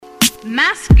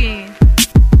My skin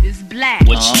is black.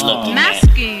 What you looking My at?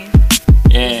 skin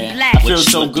Yeah, is black. I feel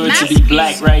so good My to be skin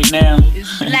black right now.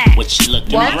 is black. What you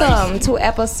looking at? Welcome to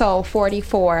episode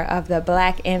 44 of the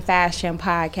Black in Fashion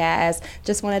podcast.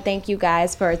 Just want to thank you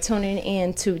guys for tuning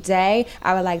in today.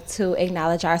 I would like to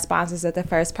acknowledge our sponsors at the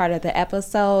first part of the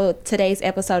episode. Today's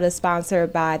episode is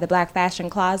sponsored by the Black Fashion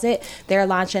Closet. They're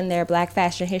launching their Black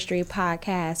Fashion History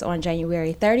podcast on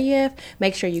January 30th.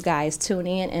 Make sure you guys tune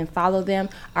in and follow them.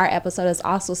 Our episode is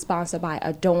also sponsored by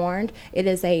Adorned. It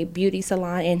is a beauty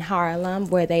salon in Harlem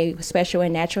where they special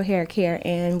in natural hair care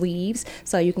and weaves,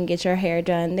 so you can get your hair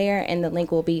done there, and the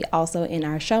link will be also in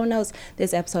our show notes.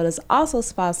 This episode is also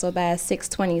sponsored by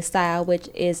 620 Style, which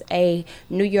is a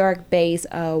New York based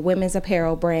women's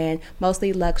apparel brand,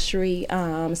 mostly luxury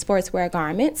sportswear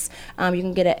garments. You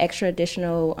can get an extra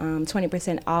additional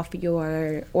 20% off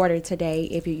your order today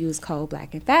if you use code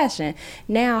Black in Fashion.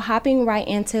 Now, hopping right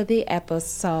into the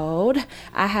episode,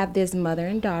 I have this mother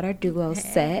and daughter duo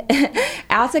set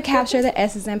out to capture the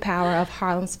essence and power of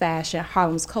Harlem's fashion,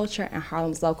 Harlem's culture, and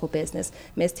Harlem's local business.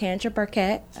 Miss Tandra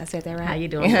Burkett, I said that right? How you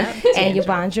doing? And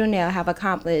Yvonne Junell have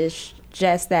accomplished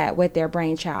just that with their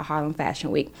brainchild, Harlem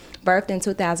Fashion Week. Birthed in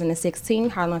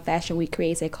 2016, Harlem Fashion Week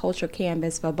creates a cultural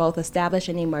canvas for both established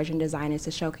and emerging designers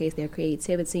to showcase their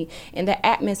creativity in the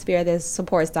atmosphere that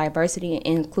supports diversity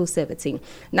and inclusivity.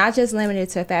 Not just limited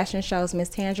to fashion shows, Miss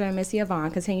Tandra and Miss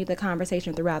Yvonne continue the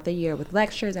conversation throughout the year with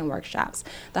lectures and workshops.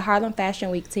 The Harlem Fashion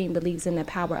Week team believes in the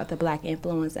power of the Black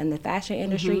influence in the fashion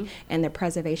industry and the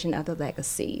preservation of the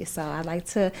legacy. So I'd like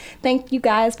to thank you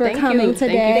guys for coming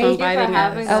today. Thank you for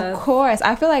inviting us. Of course.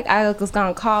 I feel like I was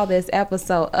going to call this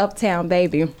episode Uptown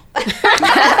Baby. Taking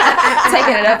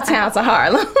it uptown to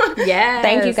Harlem. Yes.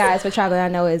 Thank you guys for traveling. I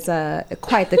know it's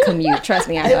quite the commute. Trust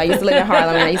me, I know. I used to live in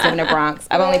Harlem and I used to live in the Bronx.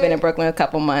 I've only been in Brooklyn a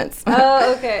couple months.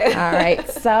 Oh, okay. All right.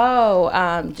 So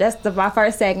my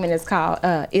first segment is called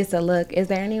It's a Look. Is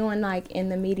there anyone like in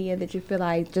the media that you feel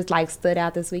like just like stood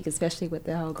out this week, especially with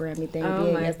the whole Grammy thing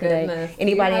being yesterday? Goodness.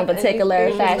 Anybody in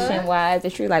particular fashion-wise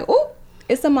that you're like, ooh,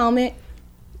 it's a moment?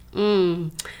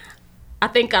 I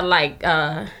think I like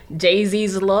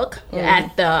Jay-Z's look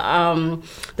at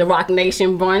the Rock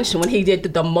Nation brunch when he did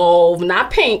the mauve,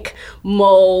 not pink,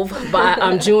 mauve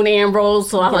by June Ambrose.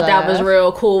 So I thought that was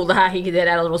real cool how he did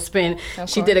that little spin.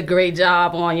 She did a great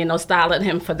job on styling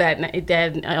him for that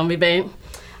event.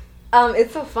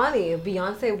 It's so funny.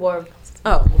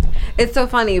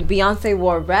 Beyonce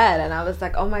wore red, and I was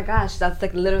like, oh my gosh, that's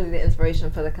like literally the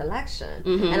inspiration for the collection.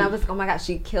 And I was like, oh my gosh,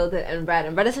 she killed it in red.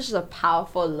 And red is such a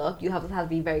powerful look. You have to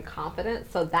be very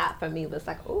confident. So that for me was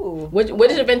like, ooh. Which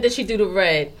event did she do the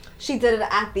red? She did it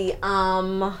at the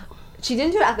she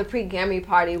didn't do it at the pre-Grammy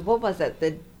party. What was it?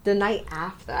 The night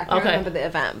after. I can't remember the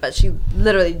event, but she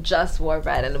literally just wore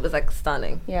red, and it was like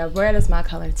stunning. Yeah, red is my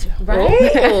color too. Right?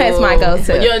 It's my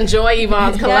go-to. But you enjoy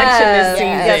Yvonne's collection this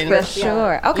season. Yes, for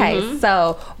sure. Okay,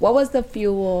 so what was the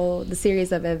fuel, the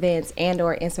series of events and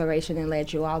or inspiration that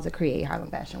led you all to create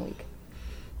Harlem Fashion Week?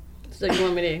 So you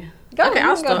want me to? Go, okay,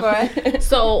 I'll go start. for it.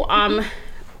 So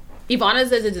Yvonne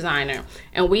is a designer,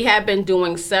 and we have been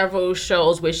doing several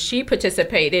shows which she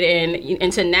participated in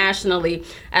internationally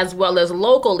as well as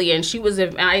locally, and she was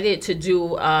invited to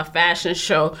do a fashion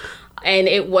show. And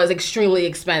it was extremely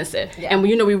expensive. Yeah. And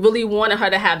we really wanted her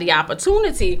to have the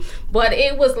opportunity, but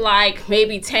it was like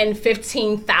maybe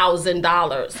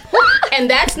 $10,000-$15,000. And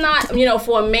that's not,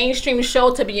 for a mainstream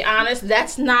show, to be honest,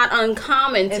 that's not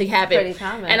uncommon to have it. It's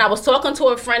pretty common. And I was talking to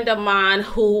a friend of mine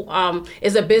who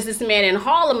is a businessman in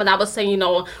Harlem, and I was saying,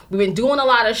 we've been doing a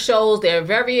lot of shows. They're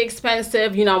very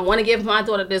expensive. I want to give my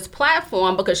daughter this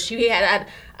platform because she had,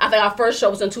 I think our first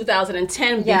show was in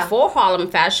 2010 before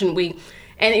Harlem Fashion Week.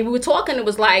 And we were talking, it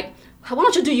was like, why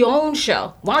don't you do your own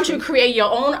show? Why don't you create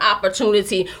your own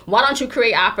opportunity? Why don't you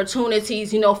create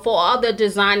opportunities, for other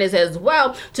designers as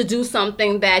well to do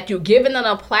something that you're giving them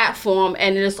a platform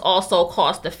and it is also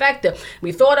cost effective?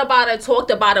 We thought about it, talked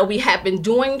about it. We have been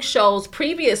doing shows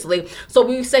previously. So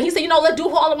he said, let's do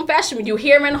Harlem Fashion Week. You're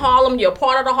here in Harlem. You're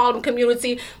part of the Harlem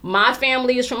community. My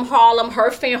family is from Harlem.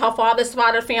 Her father's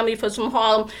side of the family was from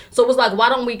Harlem. So it was like, why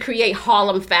don't we create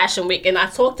Harlem Fashion Week? And I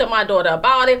talked to my daughter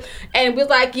about it, and we're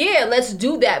like, yeah, let's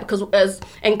do that, because as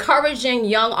encouraging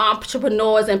young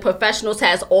entrepreneurs and professionals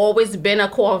has always been a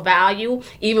core value,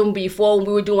 even before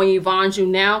we were doing Yvonne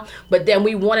Junell. But then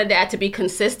we wanted that to be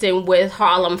consistent with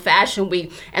Harlem Fashion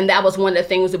Week, and that was one of the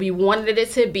things that we wanted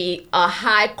it to be a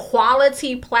high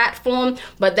quality platform,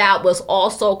 but that was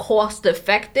also cost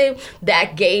effective,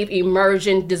 that gave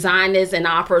emerging designers an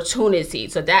opportunity.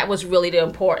 So that was really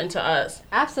important to us.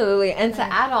 Absolutely. And to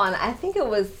add on, I think it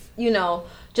was,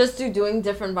 just through doing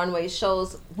different runway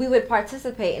shows, we would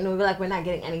participate and we'd be like, we're not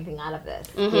getting anything out of this.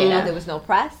 You know, there was no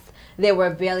press. There were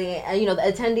barely, you know, the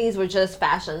attendees were just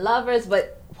fashion lovers,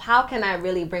 but how can I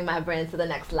really bring my brand to the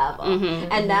next level?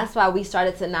 And that's why we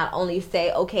started to not only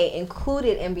say, okay,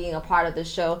 included in being a part of the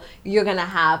show, you're going to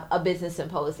have a business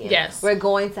symposium. Yes. We're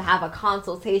going to have a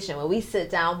consultation where we sit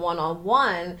down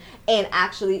one-on-one and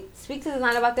actually speak to the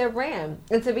designer about their brand.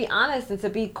 And to be honest, and to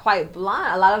be quite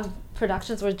blunt, a lot of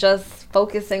productions were just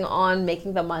focusing on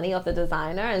making the money of the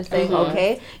designer and saying,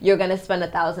 okay, you're going to spend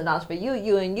 $1,000 for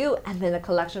you, and then the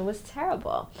collection was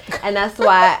terrible. And that's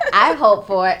why I hope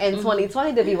for in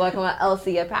 2020 to be working with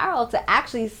LC Apparel to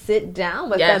actually sit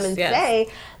down with them and say,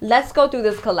 let's go through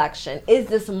this collection. Is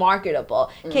this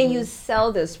marketable? Can you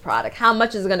sell this product? How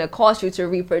much is it going to cost you to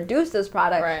reproduce this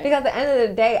product? Right. Because at the end of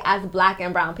the day, as Black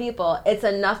and brown people, it's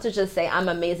enough to just say, I'm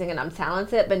amazing and I'm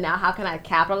talented, but now how can I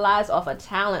capitalize off a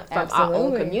talent from our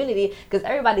own community? Because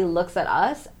everybody looks at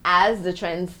us as the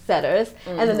trendsetters,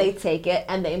 and then they take it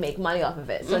and they make money off of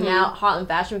it. So now Harlem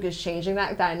Fashion Week is changing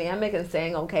that dynamic and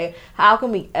saying, okay, how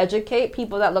can we educate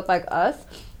people that look like us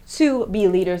to be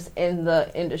leaders in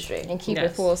the industry and keep it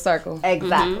full circle.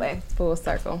 Exactly. Full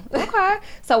circle. Okay.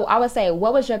 So I would say,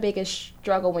 what was your biggest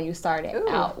struggle when you started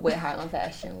out with Harlem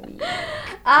Fashion Week?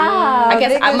 I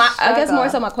guess more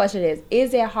so my question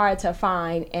is it hard to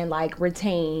find and like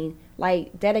retain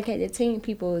like dedicated team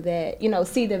people that, you know,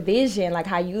 see the vision, like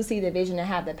how you see the vision and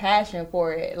have the passion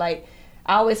for it? Like,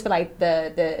 I always feel like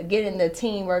the getting the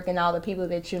teamwork and all the people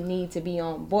that you need to be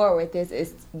on board with this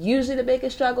is usually the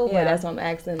biggest struggle. But that's what I'm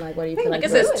asking. Like, what do you feel like? I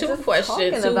guess it's two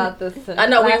questions. About this I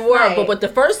know we were, but the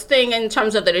first thing in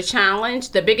terms of the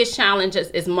challenge, the biggest challenge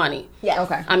is money. Yeah.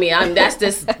 Okay. I mean, that's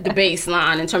just the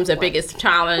baseline in terms of biggest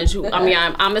challenge. I mean,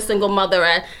 I'm a single mother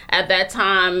at that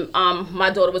time. My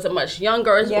daughter was a much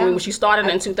younger. Yeah. When she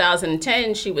started in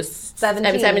 2010, she was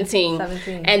 17.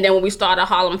 And then when we started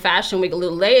Harlem Fashion Week a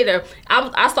little later,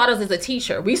 I started as a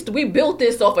teacher. We built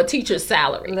this off a teacher's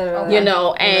salary, Literally. you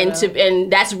know,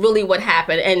 and that's really what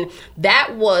happened. And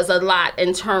that was a lot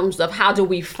in terms of how do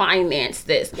we finance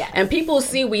this. Yes. And people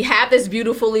see we have this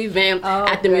beautiful event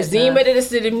at the Museum of the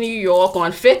City of New York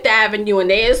on Fifth Avenue, and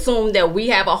they assume that we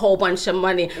have a whole bunch of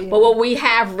money. But what we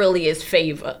have really is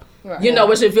favor. Right. You know,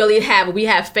 we should really we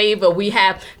have favor. We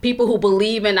have people who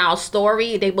believe in our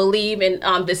story. They believe in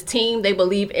this team. They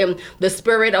believe in the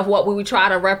spirit of what we try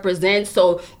to represent.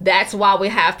 So that's why we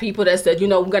have people that said, you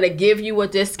know, we're going to give you a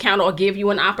discount or give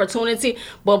you an opportunity.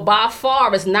 But by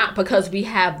far, it's not because we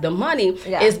have the money.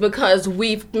 Yeah. It's because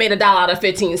we've made $1 out of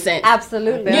 15 cents.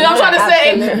 Absolutely. You know what I'm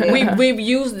trying to say? We've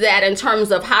used that in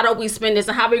terms of how do we spend this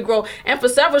and how we grow. And for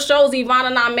several shows, Yvonne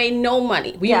and I made no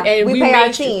money. We pay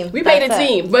our team. We paid the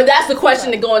team. But that's the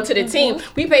question to go into the team.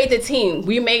 We paid the team.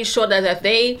 We made sure that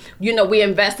they, you know, we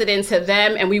invested into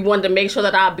them, and we wanted to make sure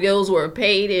that our bills were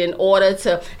paid in order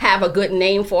to have a good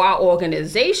name for our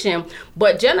organization.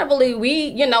 But generally,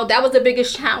 you know, that was the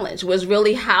biggest challenge, was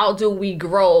really how do we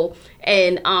grow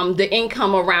and the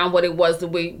income around what it was that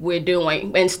we're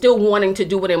doing, and still wanting to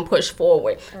do it and push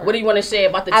forward. Right. What do you want to say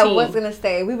about the team? I was going to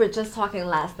say, we were just talking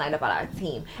last night about our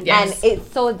team. Yes. And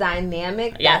it's so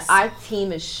dynamic that our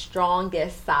team is strong,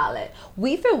 is solid.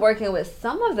 We've been working with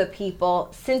some of the people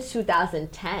since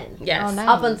 2010. Yes. Oh, nice.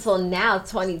 Up until now,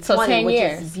 2020, so 10 which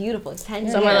years. is beautiful. 10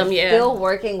 Some years. of them, Still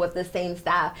working with the same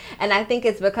staff. And I think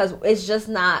it's because it's just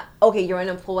not, okay, you're an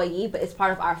employee, but it's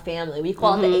part of our family. We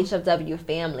call it the HFW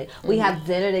family. We have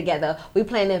dinner together. We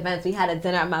plan events. We had a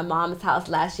dinner at my mom's house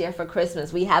last year for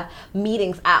Christmas. We have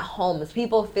meetings at homes.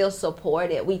 People feel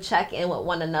supported. We check in with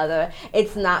one another.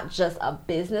 It's not just a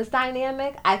business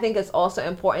dynamic. I think it's also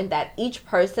important that each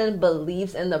person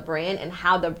believes in the brand and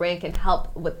how the brand can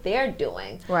help what they're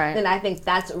doing. Right. And I think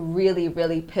that's really,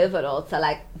 really pivotal to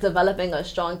like developing a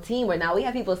strong team where now we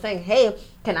have people saying, hey,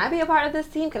 can I be a part of this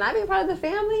team? Can I be a part of the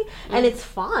family? And it's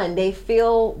fun. They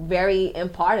feel very in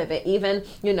part of it. Even,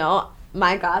 you know,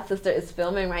 my god sister is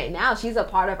filming right now. She's a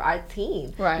part of our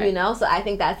team, right? You know, so I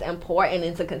think that's important,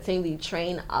 and to continually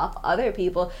train up other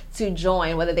people to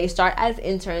join, whether they start as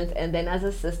interns and then as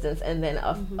assistants and then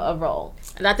a role.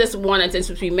 And I just wanted to,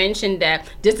 since we mentioned that,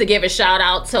 just to give a shout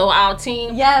out to our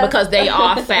team, because they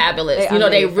are fabulous. You know,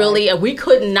 they really, we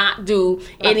could not do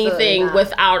anything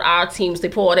without our team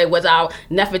support. Without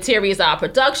Nefertiti is our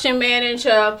production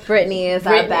manager, Brittany is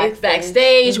our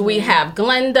backstage. We have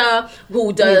Glenda,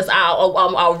 who does our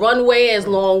our runway is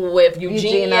along with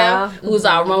Eugenia, who's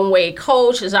our runway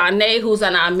coach, Zane, who's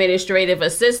an administrative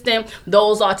assistant.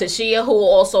 Those are Tashia, who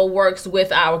also works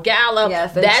with our gala.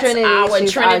 Yes, that's Trinity, our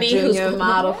she's Trinity, our junior who's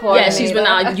model coordinator. Yeah, she's been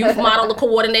our youth model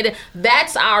coordinator.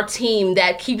 That's our team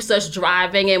that keeps us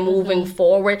driving and moving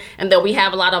forward. And then we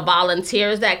have a lot of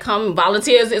volunteers that come.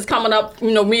 Volunteers is coming up.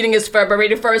 Meeting is February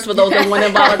the 1st for those that want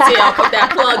to volunteer. I'll put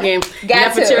that plug in.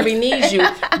 Nefertiti needs you.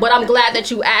 But I'm glad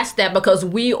that you asked that, because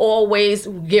we always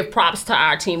give props to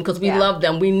our team because we love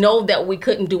them. We know that we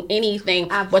couldn't do anything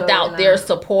without their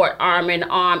support, arm in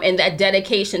arm, and that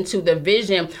dedication to the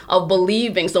vision of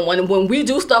believing. So when we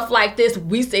do stuff like this,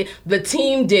 we say the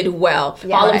team did well.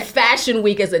 Harlem Fashion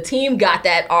Week as a team got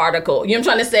that article. You know what I'm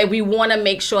trying to say? We want to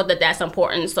make sure that that's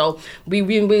important. So we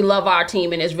love our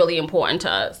team, and it's really important to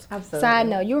us. Absolutely. Side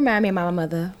note, you remind me of my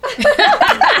mother.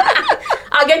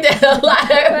 I get that a lot.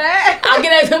 I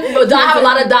get that. I have a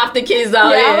lot of adopted kids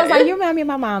out here. I was like, you remind me of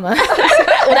my mama.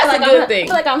 Well, that's a good thing. I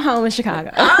feel like I'm home in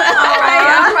Chicago. All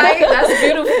right. That's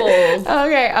beautiful.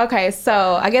 Okay.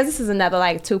 So I guess this is another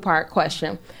like 2-part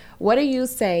question. What do you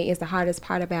say is the hardest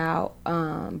part about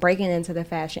breaking into the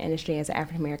fashion industry as an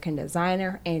African-American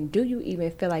designer? And do you even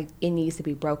feel like it needs to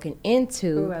be broken into?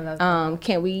 Ooh, I love that.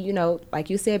 Can we, like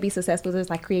you said, be successful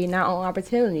just like creating our own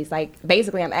opportunities? Like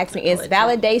basically I'm asking, is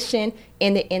validation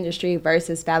in the industry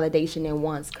versus validation in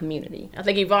one's community? I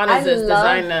think Yvonne is a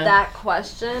designer. I love that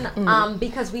question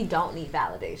because we don't need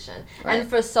validation. Right. And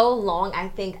for so long, I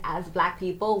think as Black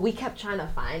people, we kept trying to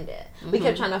find it. We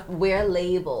kept trying to wear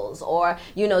labels or,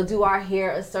 do our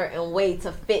hair a certain way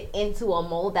to fit into a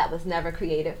mold that was never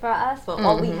created for us. But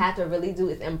all we had to really do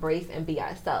is embrace and be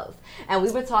ourselves. And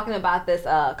we were talking about this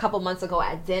a couple months ago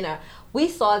at dinner. We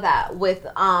saw that with,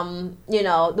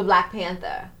 the Black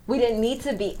Panther. We didn't need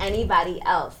to be anybody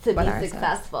else to be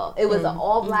successful. It was an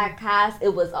all-Black cast.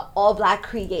 It was an all-Black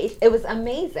creation. It was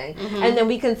amazing. And then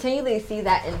we continually see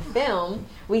that in film.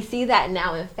 We see that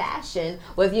now in fashion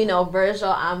with,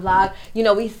 Virgil Abloh.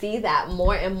 We see that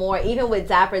more and more, even with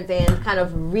Dapper Dan kind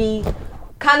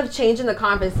of changing the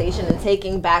conversation and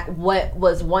taking back what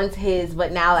was once his,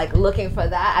 but now like looking for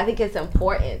that. I think it's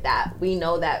important that we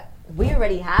know that we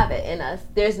already have it in us.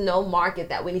 There's no market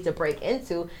that we need to break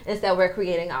into. Instead, we're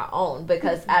creating our own,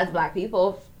 because as Black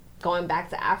people, going back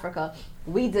to Africa,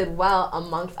 we did well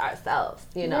amongst ourselves,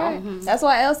 Right. That's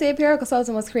why LC Apparel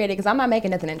Consulting was created, because I'm not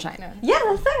making nothing in China. Yeah,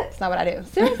 that's it. That's not what I do.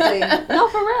 Seriously. No,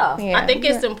 for real. Yeah. I think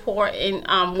it's important.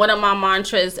 One of my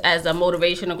mantras as a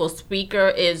motivational speaker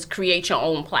is create your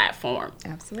own platform.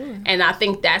 Absolutely. And I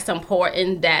think that's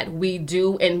important that we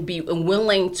do and be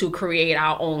willing to create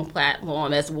our own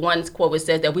platform. As one quote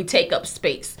says, that we take up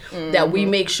space, that we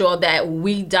make sure that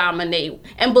we dominate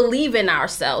and believe in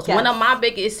ourselves. Yes. One of my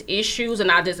biggest issues,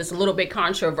 and it's a little bit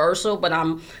controversial, but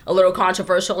I'm a little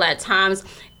controversial at times,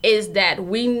 is that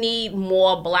we need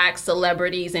more Black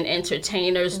celebrities and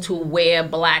entertainers to wear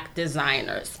Black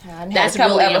designers. That's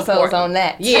really episodes important. On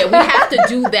that. Yeah, we have to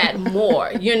do that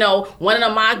more. One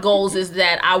of my goals is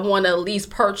that I want to at least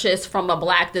purchase from a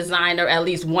Black designer at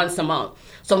least once a month.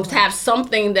 So to have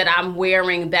something that I'm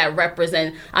wearing that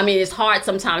represent. I mean, it's hard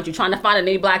sometimes. You're trying to find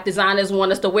any Black designers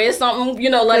want us to wear something,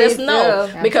 let us know.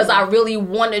 Because I really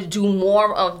want to do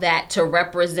more of that to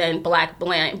represent Black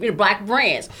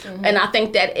brands. And I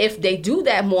think that if they do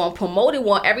that more and promote it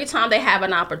more, every time they have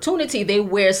an opportunity, they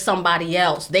wear somebody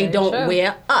else. They don't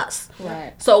wear us.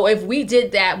 Right. So if we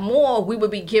did that more, we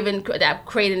would be creating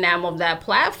that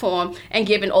platform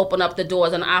and open up the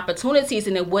doors and opportunities,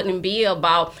 and it wouldn't be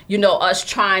about, us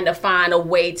trying to find a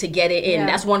way to get it in.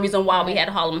 That's one reason why we had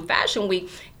Harlem Fashion Week,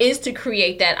 is to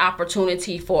create that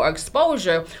opportunity for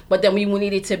exposure, but then we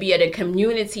need it to be at a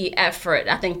community effort.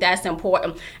 I think that's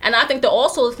important. And I think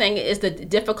the thing is the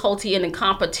difficulty in the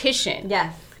competition.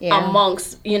 Yes. Yeah.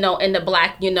 Amongst, in the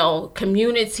Black,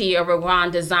 community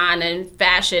around design and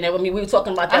fashion. And we were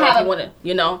talking about that.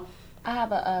 I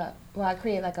have I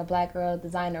create like a Black girl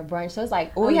designer brunch. So it's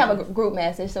like, we have a group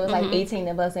message. So it's like 18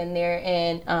 of us in there.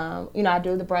 And, I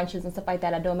do the brunches and stuff like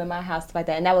that. I do them in my house, stuff like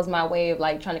that. And that was my way of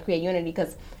like trying to create unity.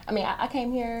 Because, I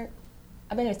came here,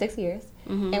 I've been here 6 years.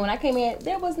 And when I came in,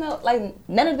 there was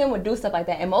none of them would do stuff like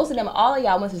that. And most of them, all of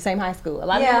y'all went to the same high school. A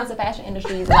lot of them went to fashion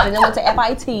industries. A lot of them went to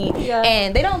FIT.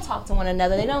 And they don't talk to one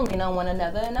another. They don't lean on one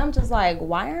another. And I'm just like,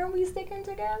 why aren't we sticking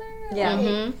together?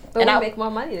 Yeah. But we make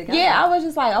more money together. Yeah, I was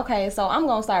just like, okay, so I'm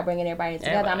going to start bringing everybody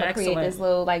together. I'm going to create this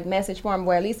little message form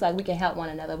where at least we can help one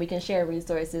another. We can share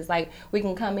resources. We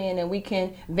can come in and we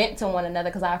can vent to one another,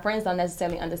 because our friends don't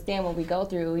necessarily understand what we go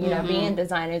through, being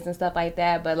designers and stuff like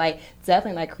that. But definitely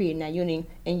definitely like creating that unity.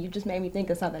 And you just made me think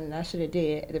of something that I should have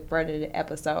did at the front of the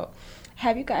episode.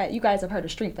 Have you guys have heard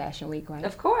of Street Fashion Week, right?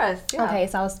 Of course. Yeah. Okay,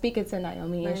 so I was speaking to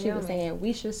Naomi, and she was saying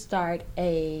we should start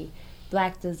a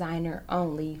Black designer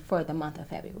only for the month of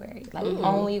February. Like,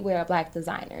 only wear Black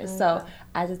designers. So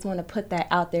I just want to put that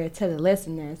out there to the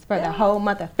listeners for the whole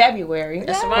month of February.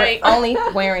 That's we're right. only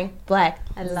wearing Black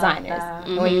I love designers. that.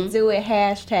 And when you do it,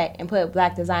 hashtag and put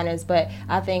Black designers. But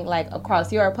I think, like, across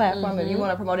your platform, if you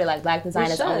want to promote it like Black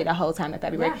designers should. only the whole time in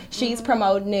February. Yeah. She's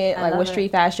promoting it, I like, love with it.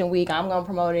 Street Fashion Week. I'm going to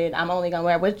promote it. I'm only going to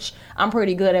wear it, which I'm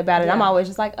pretty good about it. Yeah. I'm always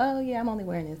just like, oh, yeah, I'm only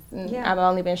wearing this. And Yeah. I've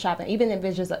only been shopping, even if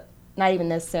it's just not even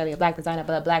necessarily a Black designer,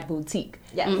 but a Black boutique.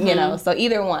 Yes. You know, so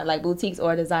either one, like boutiques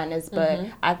or designers. But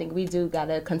I think we do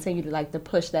gotta continue to like to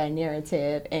push that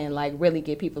narrative and like really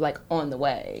get people like on the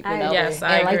way. You I know, agree. Yes,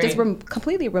 I and like agree. just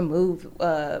completely remove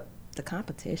the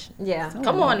competition. Yeah. So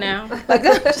Come on annoying. now. Like,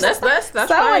 That's so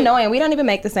right. annoying. We don't even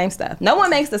make the same stuff. No one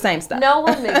makes the same stuff. No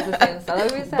one makes the same stuff.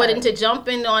 Like we said. But and to jump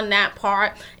in on that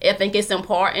part, I think it's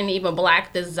important, even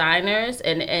Black designers,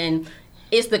 and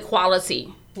it's the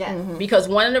quality. Yes. Because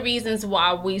one of the reasons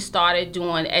why we started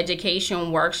doing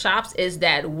education workshops is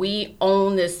that we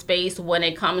own this space when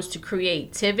it comes to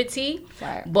creativity,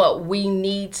 Right. but we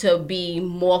need to be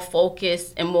more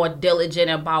focused and more diligent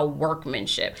about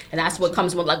workmanship, and that's what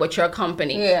comes with like with your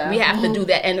company. Yeah. We have to do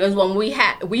that, and it's when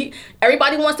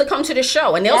everybody wants to come to the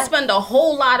show, and they'll Yes. spend a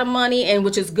whole lot of money, and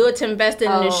which is good to invest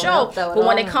in the Oh, show. that's so But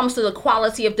when it long. comes to the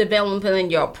quality of developing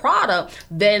your product,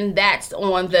 then that's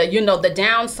on the the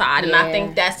downside, and I Yeah.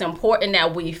 think that's important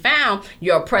that we found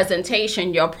your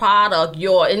presentation, your product,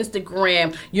 your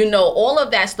Instagram, all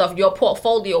of that stuff, your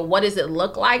portfolio. What does it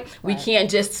look like? We can't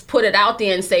just put it out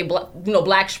there and say,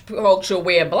 Black folks should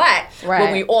wear Black. But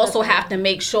Right. we also have to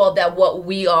make sure that what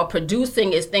we are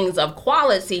producing is things of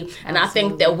quality. And I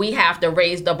think that we have to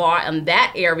raise the bar in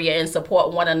that area and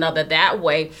support one another that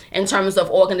way in terms of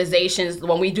organizations.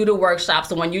 When we do the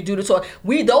workshops and when you do the tour,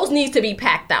 those need to be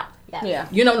packed out. Yes. Yeah.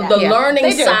 The Yeah. learning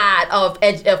They do. side of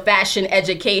fashion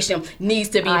education needs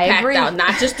to be I packed agree. out,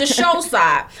 not just the show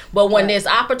side. But when there's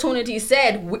opportunity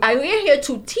said, we're here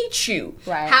to teach you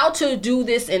Right. how to do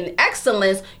this in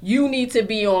excellence. You need to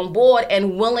be on board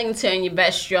and willing to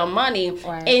invest your money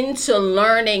Right. into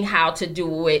learning how to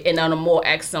do it in a more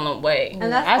excellent way.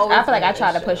 And that's I always feel like been I an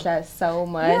try to issue. push that so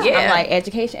much. Yeah. I'm like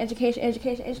education.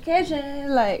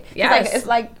 Like, Yes. it's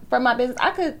like for my business,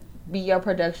 I could be your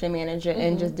production manager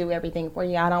and just do everything for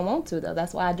you. I don't want to though.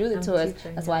 That's why I do the tours.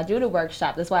 teaching, That's why I do the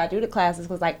workshop. That's why I do the classes.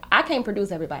 Because like I can't produce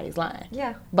everybody's line.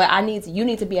 Yeah. But you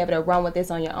need to be able to run with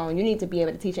this on your own. You need to be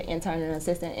able to teach an intern and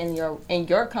assistant in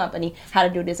your company how to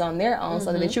do this on their own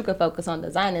so that you can focus on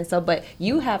designing. So, but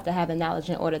you have to have the knowledge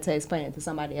in order to explain it to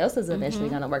somebody else that's eventually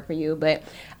going to work for you. But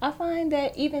I find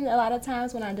that even a lot of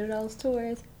times when I do those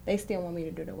tours, they still want me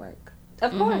to do the work.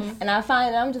 Of course. And I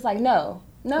find that I'm just like, no,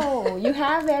 you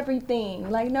have everything.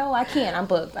 Like, no, I can't. I'm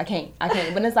booked. I can't.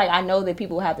 But it's like, I know that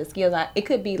people have the skills. It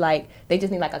could be like, they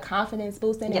just need like a confidence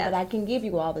boost in it, Yes. but I can give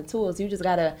you all the tools. You just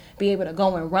got to be able to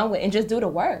go and run with and just do the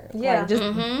work. Yeah.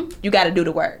 Like, you got to do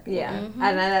the work. Yeah.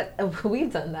 And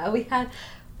we've done that. We had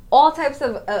all types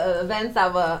of events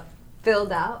that were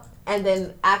filled out. And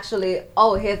then actually,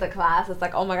 here's a class. It's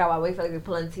like, oh my God, why wait for like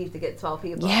pulling teeth to get 12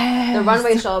 people? Yes. The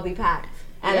runway show will be packed.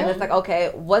 And then Yeah. it's like,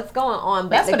 okay, what's going on? But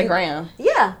That's like, for the gram.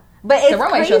 Yeah. But it's The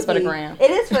runway crazy. show's for the gram. It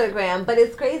is for the gram, but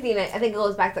it's crazy. And I think it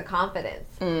goes back to confidence.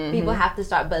 Mm-hmm. People have to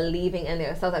start believing in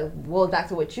themselves. Like, goes back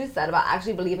to what you said about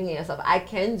actually believing in yourself. I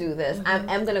can do this. Mm-hmm.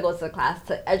 I'm going to go to the class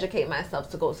to educate myself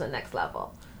to go to the next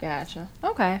level. Gotcha.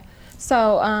 Okay.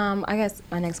 So, I guess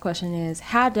my next question is,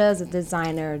 how does a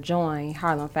designer join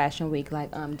Harlem Fashion Week?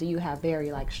 Like, do you have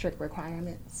very like strict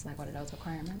requirements? Like, what are those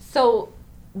requirements? So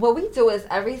what we do is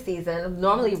every season,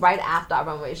 normally right after our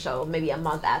runway show, maybe a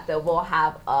month after, we'll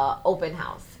have an open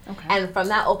house. Okay. And from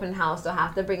that open house, they'll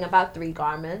have to bring about 3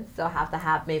 garments. They'll have to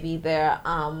have maybe their,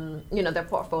 their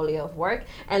portfolio of work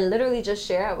and literally just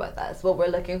share it with us. What we're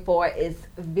looking for is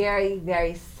very,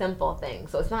 very simple things.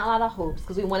 So it's not a lot of hoops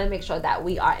because we want to make sure that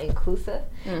we are inclusive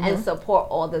and support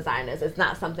all designers. It's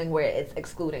not something where it's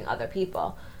excluding other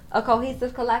people. A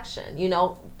cohesive collection,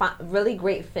 really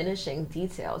great finishing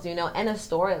details, and a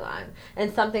storyline,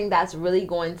 and something that's really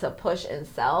going to push and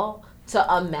sell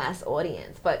to a mass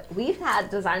audience. But we've had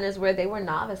designers where they were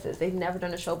novices. They've never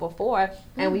done a show before,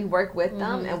 and we work with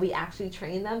them and we actually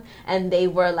train them, and they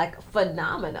were like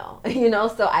phenomenal,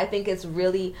 So I think it's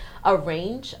really a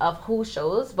range of who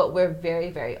shows, but we're very,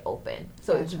 very open.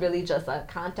 So it's really just a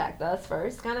contact us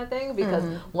first kind of thing, because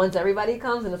once everybody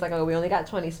comes and it's like, we only got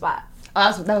 20 spots.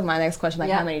 that was my next question. Like,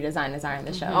 Yeah. how many designers are in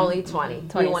the show? Only 20.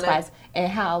 20 We wanna- spots. And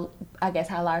how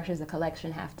large does the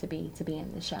collection have to be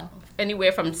in the show?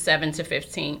 Anywhere from 7 to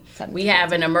 15. 7 We to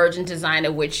have an emerging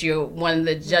designer, which you're one of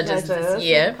the judges this Judges.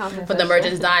 year Competition. for the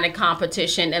emerging designer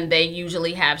competition, and they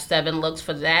usually have 7 looks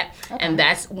for that. And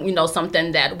that's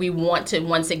something that we want to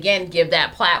once again give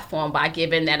that platform by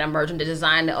giving that emerging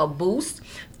designer a boost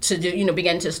to do,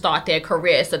 begin to start their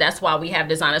career. So that's why we have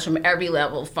designers from every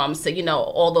level, from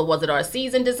all the ones that are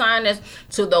seasoned designers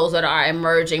to those that are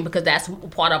emerging, because that's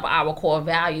part of our core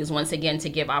values, once again, to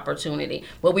give opportunity.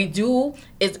 What we do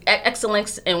is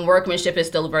excellence and workmanship is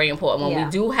still very important. When Yeah.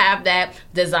 we do have that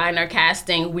designer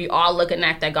casting, we are looking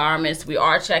at the garments, we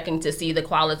are checking to see the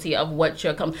quality of what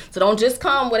you're coming. So don't just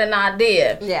come with an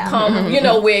idea. Yeah. Come,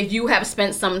 where you have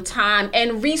spent some time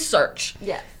and research.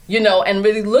 Yes. And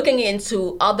really looking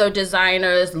into other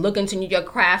designers, looking to your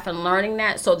craft and learning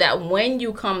that, so that when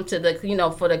you come to the,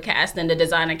 for the casting, the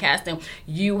designer casting,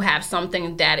 you have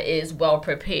something that is well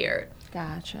prepared.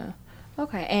 Gotcha.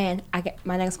 Okay, and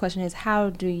my next question is, how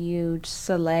do you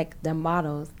select the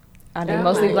models? Are they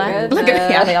mostly my black? goodness. Look at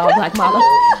me, are they all black models?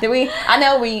 I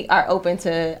know we are open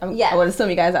to, Yes. I would assume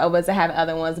you guys are open to have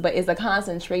other ones, but is the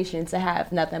concentration to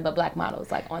have nothing but black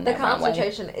models like on The that runway?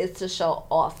 concentration is to show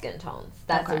all skin tones.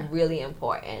 That's Okay. really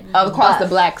important. Across the But-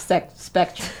 black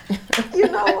spectrum. You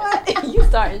know what? You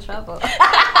start in trouble.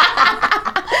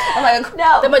 I'm like,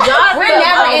 No. The majority we're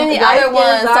never in the light other skin,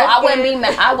 ones, so dark I wouldn't be skin.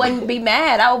 mad. I wouldn't be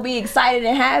mad. I would be excited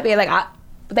and happy. Like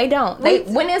they don't.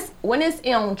 When it's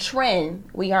on trend,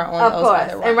 we are on Of those course.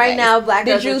 other And right runways. now, black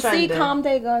Did girls you are see trending. Comme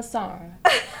des Garçons?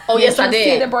 Oh, yes, I you see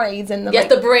did. the braids and the Yes,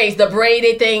 the braids, the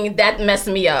braided thing, that messed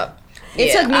me up.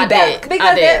 It took me I back.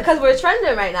 did. Because we're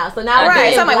trending right now. So now Right,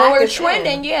 we're so I'm like, when we're trending.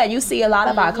 trending, yeah, you see a lot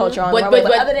of our culture on the But- runway,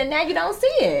 but but- other than that, you don't see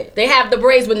it. They have the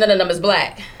braids, but none of them is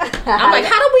black. I'm like,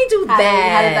 how do we do How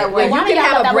that? does that work? You Why do can y'all know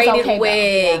have a that was braided okay, though?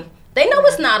 wig. Yeah. They know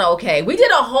it's not okay. We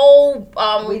did a whole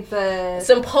With the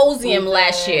symposium we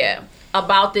last did. year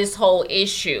about this whole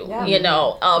issue,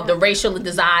 Yeah. of the racial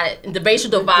divide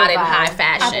in high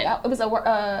fashion. It was a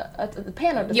panel. It was a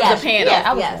panel. Yeah,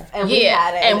 I was yes. there. And we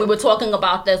had it. and we were talking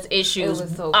about those It issues.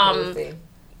 was so crazy.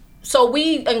 So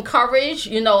we encourage,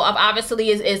 obviously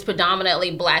is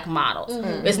predominantly black models.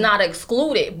 Mm-hmm. It's not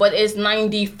excluded, but it's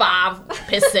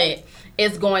 95%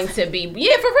 is going to be, for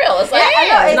real. It's like, I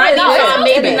know, it is. 95,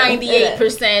 It maybe is.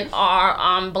 98%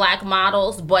 are black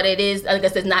models, but it is, I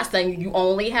guess it's not saying you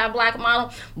only have black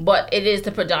models, but it is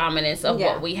the predominance of Yeah.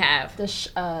 what we have. Does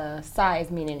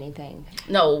size mean anything?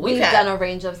 No, We've done a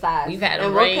range of size. We've had a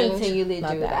and range. we'll continually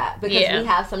Love do that. that. Because Yeah. we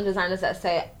have some designers that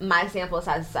say, my sample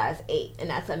size is size 8. And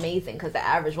that's amazing because the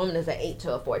average woman is an 8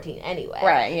 to a 14 anyway.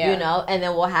 Right, yeah. And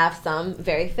then we'll have some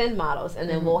very thin models. And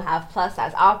then we'll have plus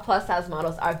size. Our plus size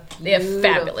models are They're beautiful.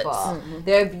 fabulous.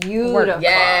 They're beautiful.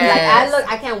 Yes.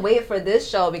 Like, I can't wait for this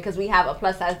show because we have a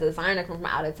plus size designer come from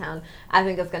out of town. I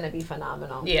think it's going to be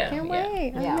phenomenal. Yeah. Can't yeah.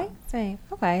 wait. Yeah. Amazing.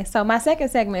 Okay, so my second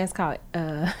segment is called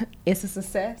 "It's a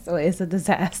Success or It's a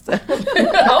Disaster."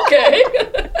 Okay.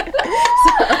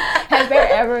 Has there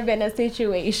ever been a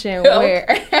situation where?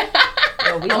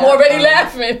 I'm already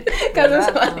laughing. Because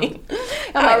it's funny.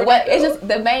 I'm like, what? It's just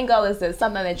the main goal is that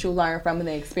something that you learn from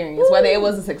the experience, whether it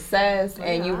was a success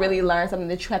and you really learned something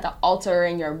that you had to alter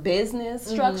in your business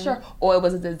structure, or it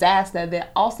was a disaster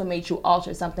that also made you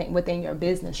alter something within your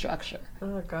business structure.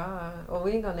 Oh, God. Well,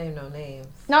 we ain't going to name no names.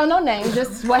 No name,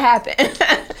 just what happened.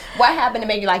 What happened to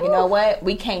make you like, you know what?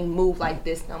 We can't move like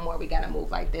this no more. We gotta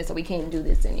move like this, or we can't do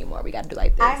this anymore. We gotta do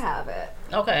like this. I have it.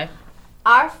 Okay.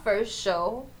 Our first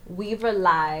show, we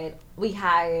hired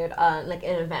like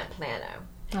an event planner.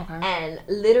 Okay. And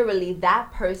literally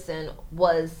that person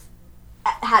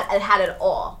had it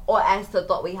all, or Esther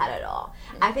thought we had it all.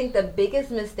 I think the biggest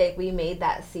mistake we made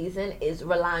that season is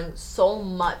relying so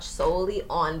much solely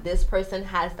on this person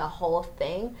has the whole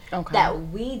thing that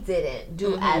we didn't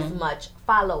do as much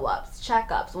follow-ups,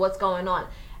 checkups, what's going on.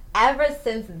 Ever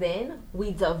since then,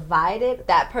 we divided.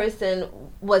 That person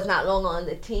was not long on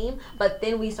the team, but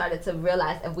then we started to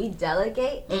realize if we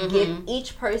delegate and give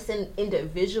each person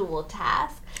individual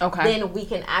tasks, then we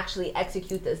can actually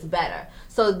execute this better.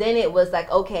 So then it was like,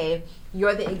 okay,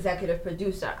 you're the executive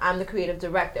producer. I'm the creative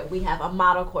director. We have a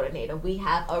model coordinator. We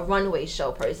have a runway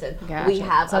show person. Gotcha. We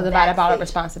have So a divide up all the backstage.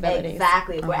 responsibilities.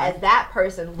 Exactly. Whereas that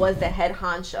person was the head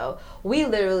honcho. We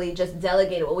literally just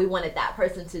delegated what we wanted that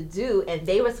person to do, and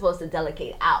they were supposed to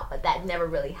delegate out, but that never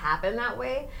really happened that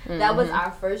way. That was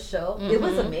our first show. It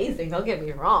was amazing, don't get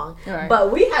me wrong. Right.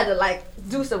 But we had to like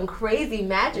do some crazy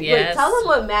magic. Yes. Wait, tell them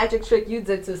what magic trick you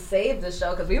did to save the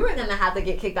show, because we were going to have to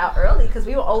get kicked out early because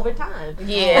we were overtime.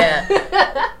 Yeah.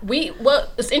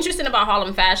 What's interesting about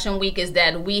Harlem Fashion Week is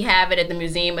that we have it at the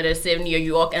Museum of the City of New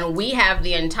York, and we have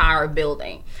the entire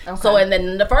building. Okay. So, and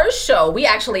then the first show, we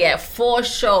actually had 4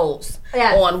 shows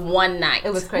on one night.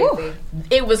 It was crazy. Woo.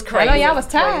 It was crazy. I know y'all was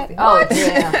tired. Oh,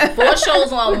 yeah. 4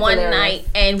 shows on one night,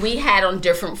 and we had on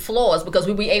different floors because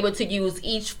we were able to use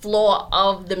each floor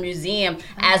of the museum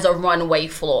as a runway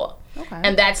floor. Okay.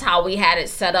 And that's how we had it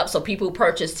set up. So people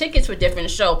purchased tickets for different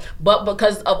shows. But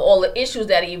because of all the issues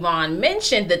that Yvonne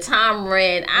mentioned, the time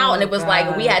ran out and it was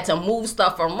like we had to move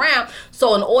stuff around.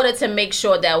 So in order to make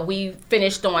sure that we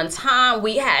finished on time,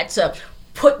 we had to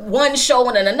put one show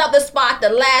in another spot the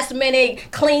last minute,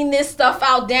 clean this stuff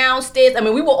out downstairs. I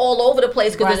mean, we were all over the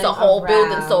place because it's a whole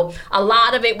building. So a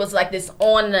lot of it was like this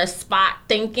on the spot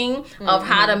thinking of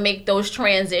how to make those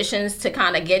transitions to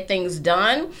kind of get things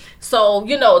done. So,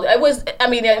 you know, it was, I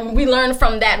mean, we learned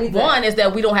from that one is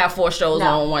that we don't have 4 shows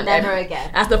on one. Never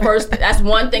again. That's the first, that's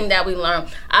one thing that we learned.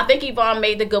 I think Yvonne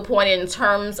made the good point in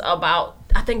terms about,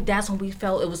 I think that's when we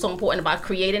felt it was so important about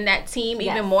creating that team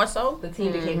even more so. The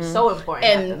team became so important.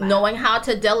 And knowing how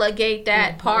to delegate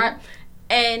that part.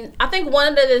 And I think one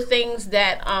of the things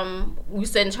that we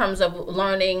said in terms of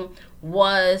learning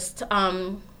was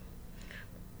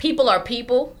people are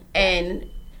people. And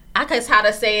I guess how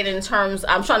to say it in terms,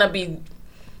 I'm trying to be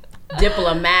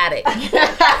diplomatic.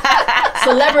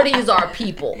 Celebrities are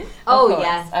people. Oh,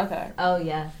 yes. Okay. Oh,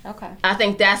 yes. Okay. I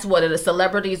think that's what it is.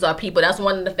 Celebrities are people. That's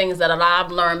one of the things that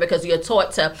I've learned because you're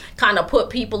taught to kind of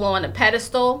put people on a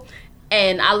pedestal.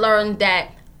 And I learned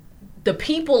that the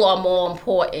people are more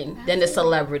important than the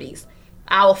celebrities.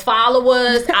 Our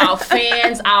followers, our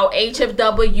fans, our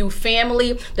HFW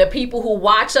family, the people who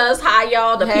watch us, hi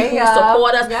y'all, the people who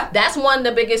support us. Yep. That's one of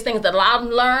the biggest things that I've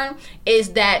learned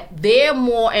is that they're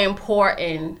more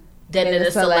important than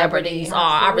the celebrities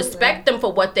are. I respect them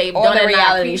for what they've done. The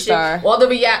reality star.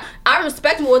 I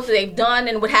respect them for what they've done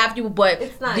and what have you, but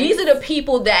these are the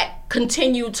people that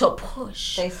continue to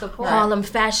push Harlem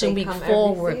Fashion Week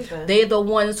forward. They're the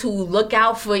ones who look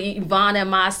out for Yvonne and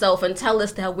myself and tell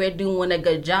us that we're doing a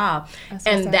good job.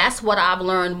 That's what I've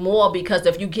learned more because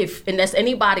if you give, and that's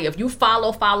anybody, if you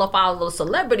follow those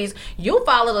celebrities, you'll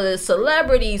follow the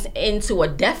celebrities into a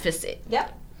deficit.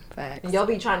 Yep. Facts. You'll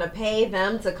be trying to pay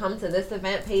them to come to this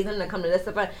event, pay them to come to this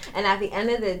event, and at the end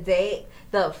of the day,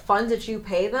 the funds that you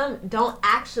pay them don't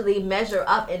actually measure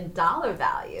up in dollar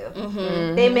value.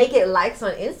 Mm-hmm. They make it likes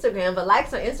on Instagram, but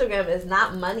likes on Instagram is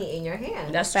not money in your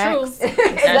hand. That's true. It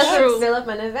doesn't fill up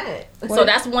an event. So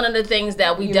that's one of the things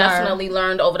that we definitely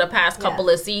learned over the past couple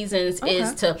of seasons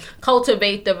is to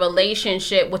cultivate the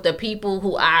relationship with the people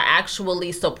who are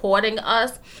actually supporting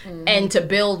us and to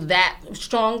build that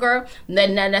stronger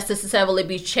than necessarily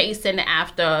be chasing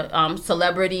after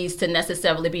celebrities to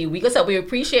necessarily be. We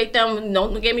appreciate them.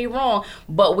 Don't get me wrong,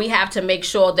 but we have to make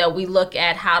sure that we look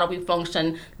at how do we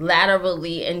function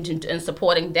laterally in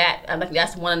supporting that. I think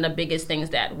that's one of the biggest things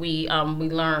that we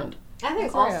learned. I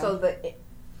think also the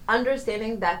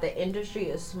understanding that the industry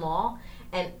is small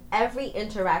and every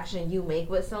interaction you make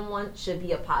with someone should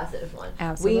be a positive one.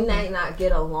 Absolutely. We may not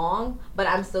get along, but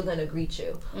I'm still going to greet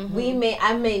you.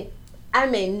 Mm-hmm. I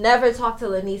may never talk to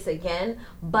Lanice again,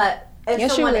 but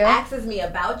if someone asks me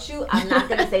about you, I'm not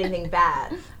going to say anything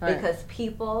bad because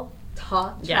people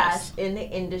talk trash in the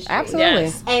industry. Absolutely.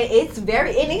 Yes.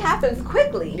 And it happens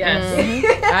quickly. Yes.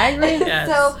 Mm-hmm. I agree. Yes.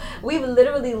 So we've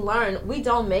literally learned we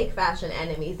don't make fashion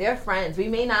enemies. They're friends. We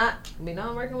know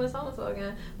I'm working with so-and-so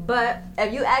again. But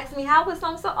if you ask me how was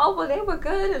so-and-so, oh, well, they were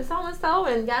good and so-and-so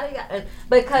and yada yada.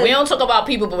 Because we don't talk about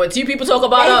people, but when two people talk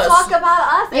about us. They talk about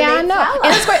us and I know.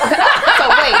 And it's great. So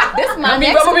wait, this is my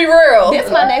next question. Be real. This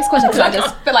is my next question because I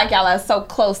just feel like y'all are so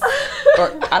close.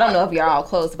 Or I don't know if y'all all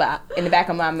close, but in the back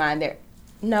of my mind,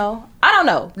 no, I don't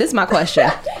know. This is my question.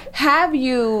 Have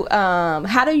you,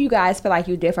 how do you guys feel like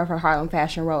you differ from Harlem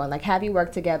Fashion Row? And like, have you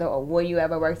worked together or will you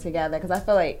ever work together? Because I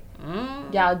feel like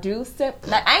y'all do, I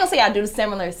ain't gonna say y'all do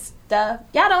similar stuff.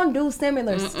 Y'all don't do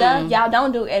similar stuff. Y'all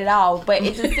don't do it at all. But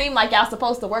it just seemed like y'all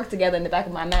supposed to work together in the back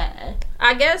of my mind.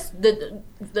 I guess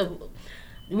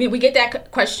we get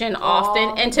that question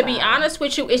often. And to be honest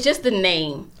with you, it's just the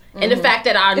name. And the fact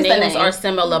that our names are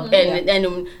similar,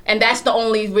 and that's the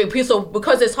only so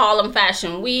because it's Harlem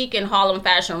Fashion Week and Harlem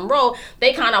Fashion Row,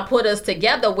 they kind of put us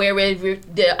together where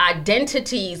the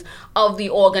identities of the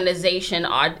organization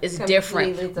is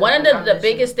different. Completely One of different the mission.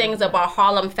 biggest things about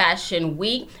Harlem Fashion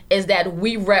Week is that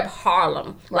we rep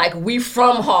Harlem. Like, we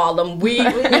from Harlem. We you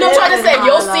know what I'm trying to say?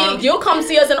 Harlem. You'll come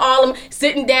see us in Harlem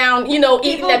sitting down, eating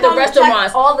at the come restaurants.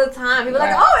 check all the time. People are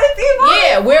like, oh, it's Yvonne.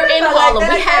 Yeah, we're in Like, Harlem.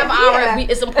 they're We have like,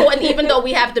 it's important, even though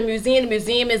we have the museum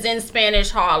is in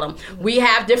Spanish Harlem. We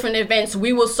have different events.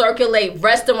 We will circulate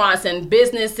restaurants and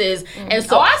businesses and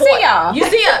support. I see y'all. You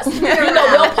see us.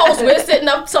 We'll post. We're sitting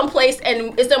up someplace,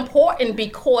 and it's important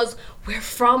because we're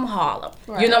from Harlem.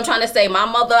 You know what I'm trying to say? My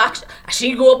mother,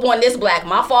 she grew up on this block.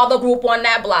 My father grew up on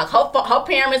that block. Her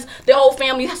parents, their whole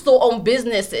family still own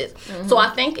businesses. So I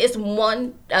think it's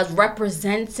one as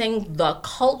representing the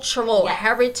cultural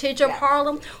heritage of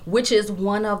Harlem, which is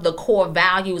one of the core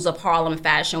values of Harlem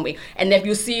Fashion Week. And if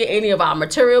you see any of our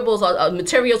materials or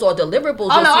deliverables,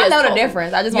 Oh you'll no, see I us know the talk-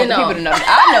 difference. I just want you people to know.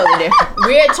 I know the difference.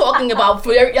 We're talking about,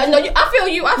 I feel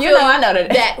you. I know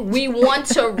that we want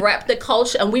to rep the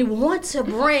culture and we want to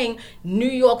bring New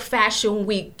York Fashion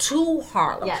Week to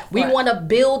Harlem. Yes, we right. want to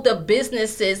build the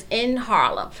businesses in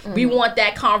Harlem. We want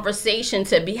that conversation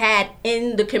to be had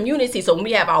in the community. So when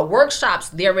we have our workshops,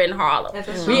 they're in Harlem. At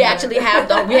the We Schomburg. actually we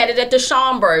had it at the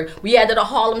Schomburg. We had it at the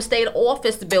Harlem State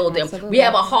Office building. Absolutely. We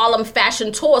have a Harlem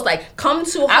Fashion Tour. It's like, come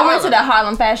to Harlem. I went to the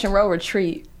Harlem Fashion Row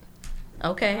retreat.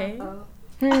 Okay.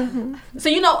 So but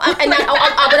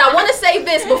I want to say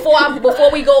this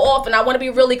before we go off, and I want to be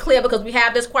really clear because we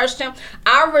have this question.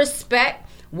 I respect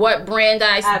what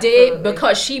Brandeis did Absolutely.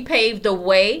 because she paved the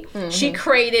way. She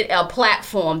created a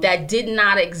platform that did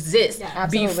not exist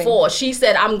Absolutely. before. She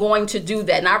said, I'm going to do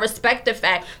that. And I respect the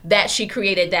fact that she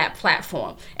created that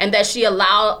platform and that she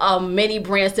allowed many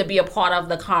brands to be a part of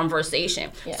the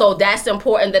conversation. So that's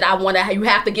important that you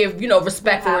have to give,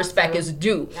 respect where respect is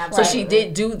due. So she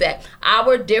did do that.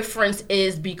 Our difference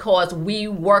is because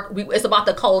it's about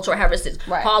the cultural heritage.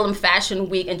 Right. Harlem Fashion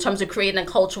Week in terms of creating a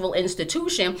cultural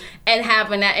institution and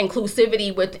having that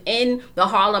inclusivity within the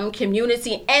Harlem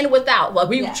community and without. Well,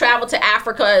 we traveled to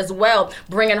Africa as well,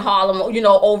 bringing Harlem,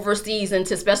 overseas and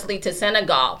especially to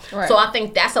Senegal. Right. So I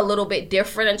think that's a little bit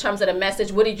different in terms of the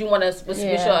message. What did you want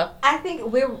to? I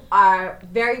think we are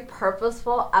very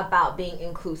purposeful about being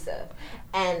inclusive,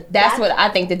 and That's what I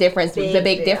think the difference, the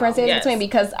big deal. difference is Yes. between,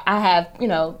 because I have,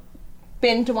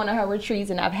 been to one of her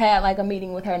retreats and I've had like a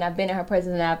meeting with her and I've been in her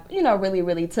presence and I've, really,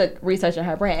 really took research on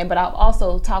her brand. But I've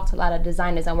also talked to a lot of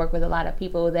designers and worked with a lot of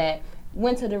people that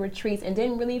went to the retreats and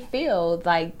didn't really feel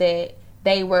like that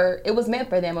it was meant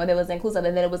for them or that it was inclusive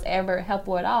and that it was ever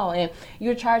helpful at all. And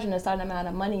you're charging a certain amount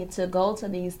of money to go to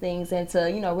these things and to,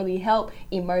 really help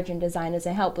emerging designers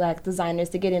and help Black designers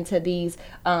to get into these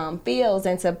fields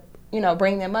and to,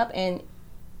 bring them up, and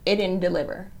it didn't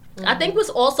deliver. I think was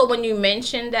also when you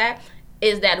mentioned that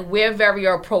is that we're very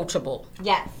approachable.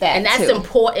 Yes. And that's too.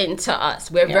 important to us.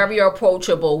 We're very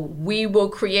approachable. We will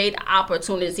create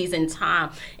opportunities in time.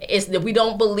 It's that we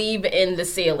don't believe in the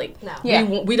ceiling. No. Yeah.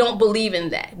 We don't believe in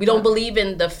that. We don't believe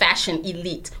in the fashion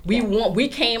elite. We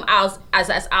came out as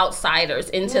outsiders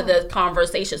into the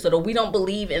conversation, so that we don't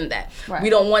believe in that. Right. We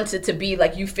don't want it to be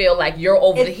like you feel like you're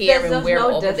over here and we're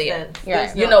over there.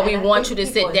 Right. We want you to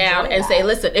sit down and say,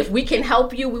 listen, if we can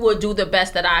help you, we will do the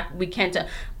best that we can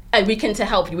to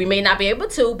help you. We may not be able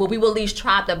to, but we will at least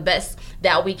try the best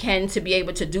that we can to be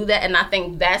able to do that. And I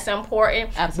think that's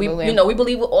important. Absolutely. We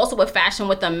believe also with fashion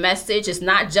with a message. It's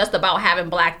not just about having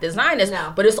Black designers,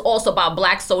 but it's also about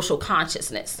Black social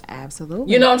consciousness.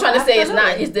 Absolutely. You know what I'm trying to say?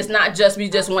 It's not just we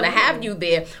just want to have you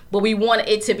there, but we want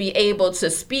it to be able to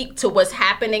speak to what's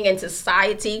happening in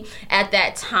society at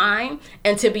that time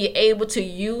and to be able to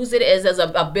use it as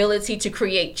an ability to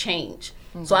create change.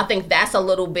 So I think that's a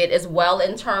little bit as well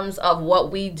in terms of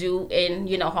what we do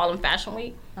in, Harlem Fashion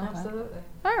Week. Absolutely.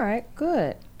 All right,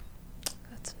 good.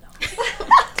 Good to know.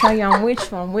 Tell you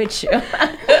I'm with you.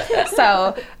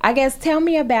 So I guess tell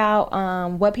me about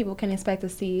what people can expect to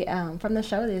see from the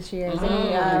show this year. Is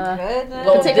any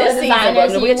particular this season,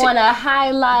 designers we're you gonna want to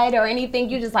highlight or anything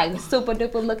you just like super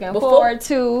duper looking forward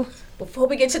to? Before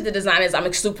we get to the designers,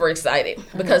 I'm super excited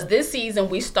because this season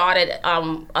we started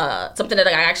something that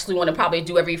I actually want to probably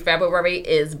do every February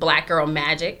is Black Girl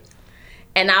Magic.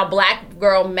 And our Black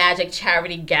Girl Magic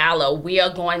Charity Gala, we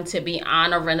are going to be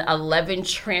honoring 11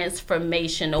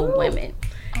 transformational women.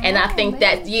 And I think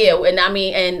that,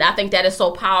 and I think that is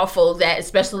so powerful that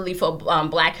especially for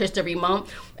Black History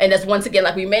Month, And that's once again,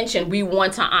 like we mentioned, we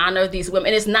want to honor these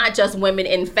women. It's not just women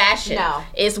in fashion. No.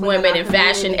 It's women in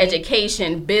fashion, community.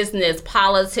 education, business,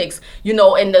 politics, you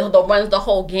know, and the runs the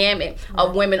whole gamut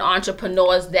of women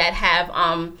entrepreneurs that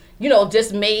have you know,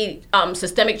 just made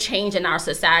systemic change in our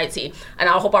society. And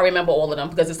I hope I remember all of them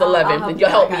because it's 11. You'll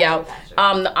help me out.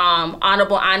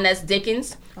 Honorable Inez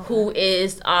Dickens, who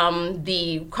is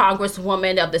the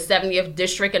Congresswoman of the 70th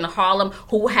District in Harlem,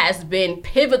 who has been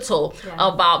pivotal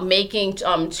about making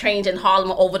change in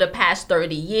Harlem over the past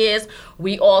 30 years.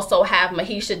 We also have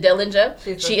Mahisha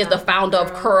Dillinger. She is the founder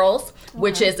of Curls,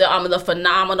 which is the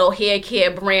phenomenal hair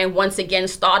care brand. Once again,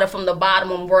 started from the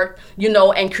bottom and worked, you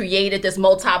know, and created this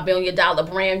multi-billion-dollar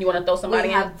brand. You want to throw somebody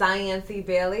We in? have Diane C.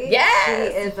 Bailey.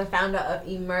 Yes. She is the founder of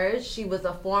Emerge. She was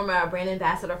a former brand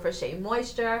ambassador for Shea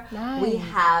Moisture. Nice. We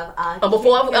have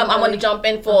Before I want to jump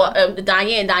in for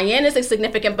Diane. Diane is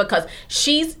significant because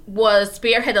she was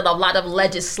spearheaded a lot of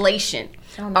legislation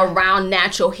around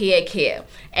natural hair care.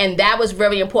 And that was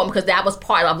very important because that was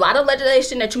part of a lot of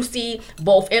legislation that you see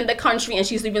both in the country, and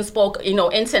she's even spoke, you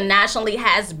know, internationally,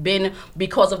 has been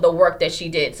because of the work that she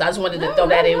did. So I just wanted to throw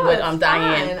that in with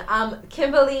Diane.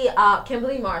 Kimberly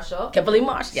Marshall. Kimberly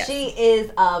Marsh, yes. She is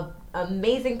a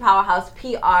amazing powerhouse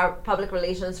PR public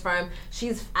relations firm.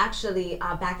 She's actually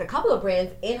backed a couple of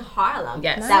brands in Harlem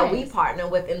that we partner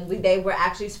with, and they were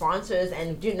actually sponsors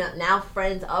and now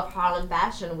friends of Harlem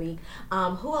Fashion Week.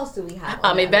 Who else do we have?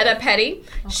 Yvette Petty.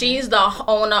 She's the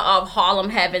owner of Harlem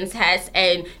Heavens Hats,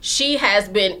 and she has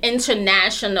been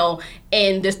international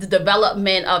in the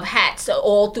development of hats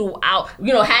all throughout.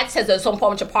 You know, hats has so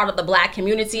much a part of the Black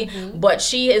community, but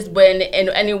she has been in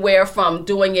anywhere from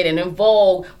doing it in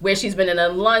Vogue, where she's been in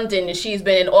London, and she's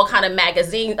been in all kind of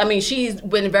magazines. I mean, she's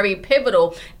been very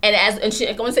pivotal. And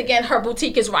she, once again, her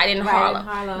boutique is right in Harlem.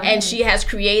 And she has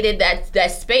created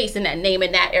that space and that name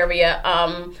in that area.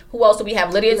 Who else do we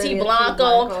have? Lydia T.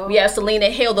 Blanco. We have Selena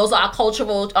Hill. Those are our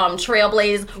cultural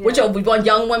trailblazers, which are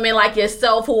young women like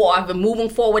yourself who are moving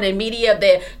forward in media.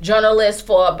 They're journalists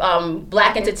for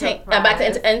Black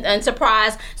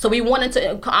Enterprise. So we wanted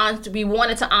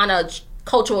to honor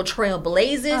cultural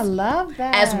trailblazers. I love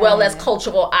that. As well as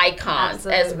cultural icons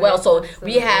as well. So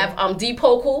we have Dee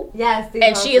Poku. Yes,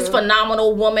 and she is a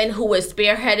phenomenal woman who has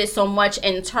spearheaded so much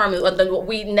in terms of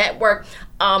we network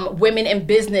women in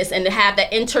business and to have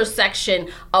that intersection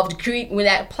of creating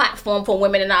that platform for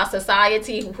women in our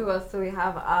society. Who else do we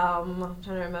have? I'm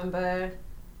trying to remember.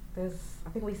 I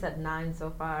think we said 9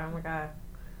 so far. Oh my God.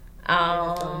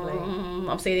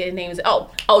 I'm saying their names. I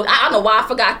don't know why I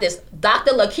forgot this.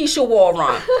 Dr. Lakeisha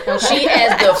Warren. She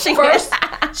is the first.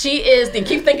 She is the.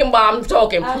 Keep thinking while I'm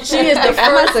talking. She is the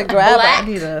first Black.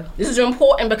 This is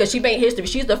important because she made history.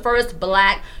 She's the first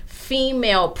Black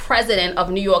female president of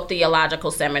New York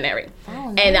Theological Seminary.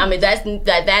 And I mean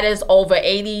that is over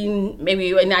 80, maybe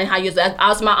 89 years. That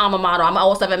was my alma mater. I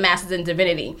also have a master's in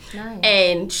divinity.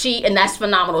 And that's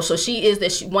phenomenal. So she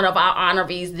is one of our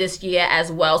honorees this year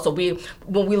as well. So we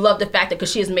love the fact that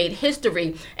because she has made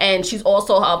history, and she's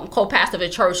also co-pastor of the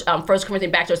church, First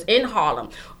Corinthian Baptist in Harlem.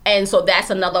 And so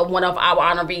that's another one of our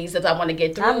honorees that I want to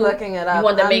get through. I'm looking it up. You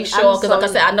want to make sure, because like I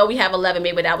said, I know we have 11,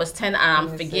 maybe that was 10, and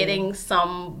I'm forgetting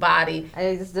somebody.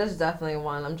 There's definitely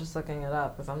one. I'm just looking it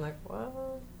up because I'm like, what?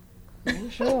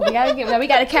 Sure, we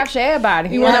gotta capture everybody.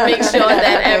 You want to make sure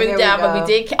that every time, but we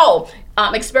did.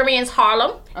 Experience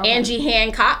Harlem. Angie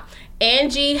Hancock.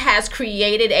 Angie has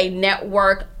created a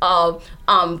network of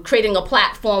creating a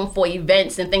platform for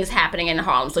events and things happening in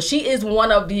Harlem. So she is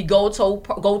one of the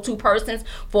go-to persons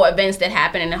for events that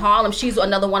happen in Harlem. She's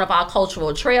another one of our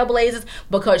cultural trailblazers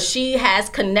because she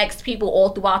connects people all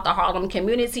throughout the Harlem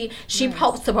community. She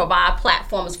helps to provide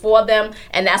platforms for them,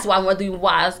 and that's why we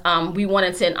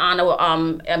wanted to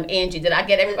honor Angie. Did I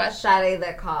get everybody? Sade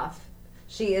Lakoff.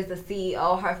 She is the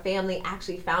CEO. Her family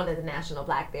actually founded the National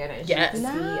Black Theater, and she's the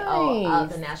CEO of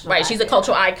the National Black she's Theater. a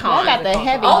cultural icon. We got the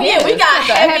heavy hitters. We got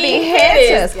heavy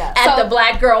hitters at the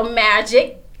Black Girl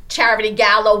Magic Charity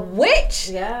Gala, which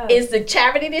is the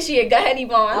charity this year. Go ahead,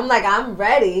 Yvonne. I'm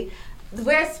ready.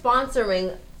 We're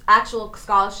sponsoring actual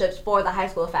scholarships for the High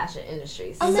School of Fashion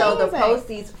Industries. Amazing. So the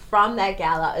proceeds from that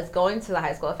gala is going to the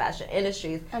High School of Fashion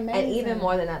Industries. Amazing. And even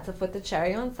more than that, to put the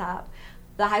cherry on top,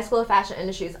 the High School of Fashion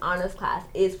Industries honors class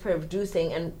is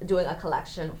producing and doing a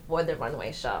collection for the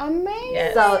runway show. Amazing.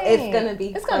 Yes. So it's gonna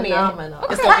be phenomenal.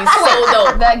 It's gonna be so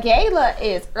dope. The gala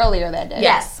is earlier that day.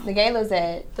 Yes. The gala's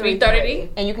at 3:30.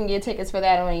 And you can get tickets for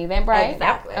that on Eventbrite.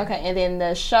 Exactly. Okay, and then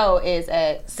the show is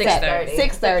at 6:30.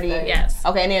 6:30. Yes.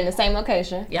 Okay, and they're in the same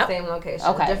location. Yep. Same location.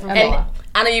 Okay. Different And floor.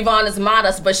 I know Yvonne is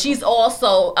modest, but she's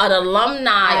also an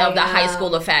alumni of the High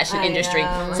School of Fashion industry.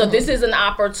 So this is an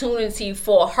opportunity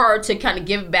for her to kind of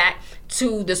give back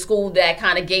to the school that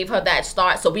kind of gave her that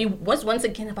start. So we once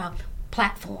again about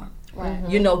platform. Right.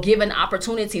 You know, giving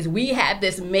opportunities. We have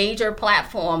this major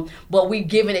platform, but we've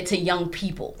given it to young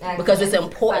people because it's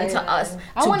important to us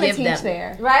I to give teach them.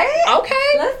 There. Right?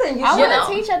 Okay. Listen, you I should. want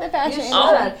to teach at the fashion.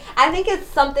 I think it's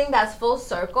something that's full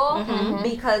circle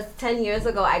because 10 years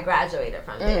ago I graduated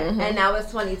from there, and now it's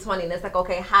 2020, and it's like,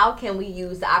 okay, how can we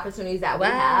use the opportunities that we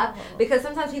have? Because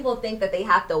sometimes people think that they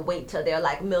have to wait till they're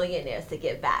like millionaires to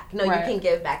give back. No, you can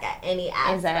give back at any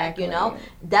aspect. You know,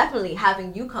 definitely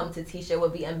having you come to teach it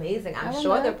would be amazing. I'm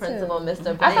sure the principal, Mr.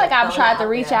 Blank, I feel like I've tried to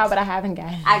reach out, but I haven't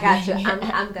gotten it. I got you.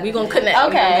 I'm We're going to connect.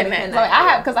 Okay. Connect. So I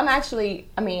have, because I'm actually,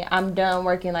 I'm done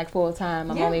working like full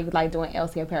time. I'm only like doing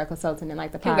LC Apparel Consulting and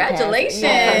like the podcast. Congratulations. So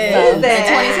in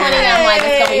 2020, I'm like,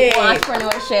 it's going to be full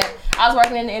entrepreneurship. I was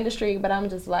working in the industry, but I'm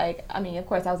just like, of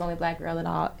course, I was the only black girl at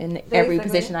all in every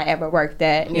position I ever worked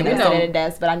at. You know, sitting at a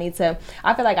desk, but I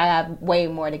feel like I have way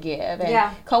more to give.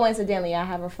 And coincidentally, I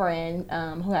have a friend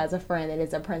who has a friend that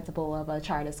is a principal of a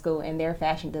charter school, and their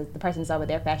the person's over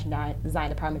their fashion design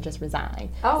department just resigned.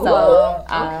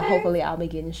 Hopefully I'll be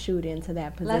getting shoot into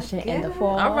that position in the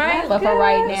fall. All right. But for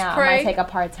right now, I'm going to take a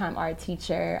part-time art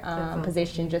teacher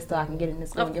position just so I can get in the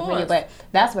school and get ready. But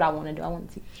that's what I want to do. I want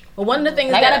to teach. Well, one of the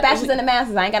things I got a bachelor's and a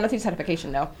master's. I ain't got no teacher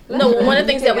certification though. No, one of the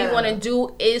things that we want to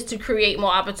do is to create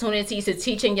more opportunities to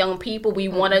teaching young people. We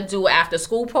want to do after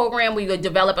school program. We are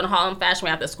developing Harlem Fashion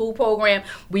after school program.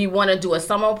 We want to do a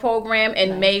summer program.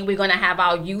 In May, we're going to have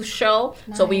our youth show.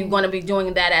 So we're going to be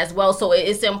doing that as well. So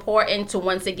it's important to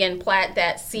once again plant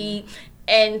that seed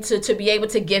and to be able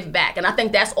to give back. And I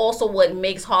think that's also what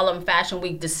makes Harlem Fashion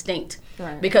Week distinct.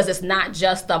 Right. Because it's not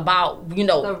just about, the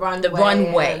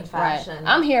runway. Right.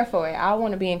 I'm here for it. I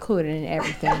want to be included in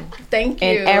everything. Thank you.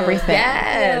 In everything.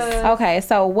 Yes. Okay,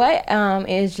 so what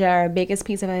is your biggest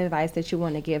piece of advice that you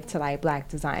want to give to like black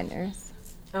designers?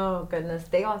 Oh goodness,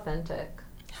 stay authentic.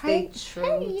 Stay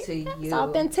true to you.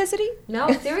 Authenticity?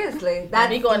 No, seriously.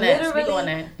 That's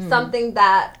literally something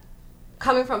that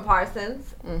coming from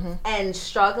Parsons and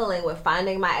struggling with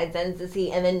finding my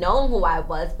identity and then knowing who I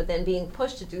was, but then being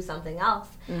pushed to do something else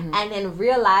and then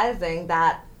realizing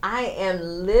that I am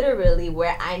literally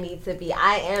where I need to be.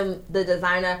 I am the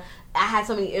designer. I had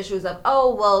so many issues of,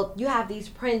 you have these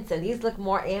prints and these look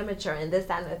more amateur and this,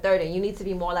 that, and the third, and you need to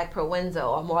be more like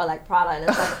Proenzo or more like Prada. And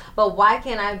it's like, but why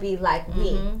can't I be like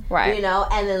me? Right.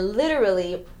 And then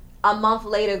literally a month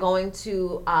later going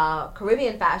to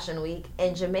Caribbean Fashion Week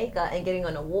in Jamaica and getting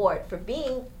an award for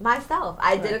being myself.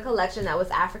 I did a collection that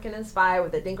was African inspired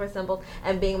with the Dinka symbol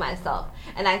and being myself.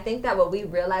 And I think that what we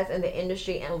realize in the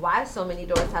industry and why so many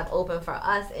doors have opened for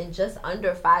us in just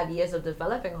under 5 years of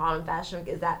developing Harlem Fashion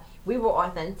Week is that we were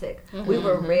authentic, we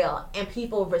were real, and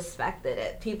people respected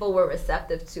it. People were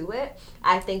receptive to it.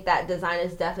 I think that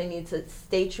designers definitely need to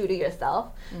stay true to yourself.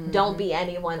 Don't be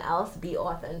anyone else. Be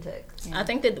authentic. I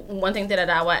think that one thing that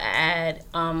I would add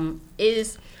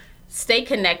is stay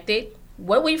connected.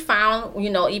 What we found,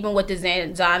 even with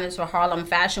designers for Harlem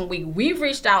Fashion Week, we've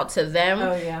reached out to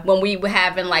them when we were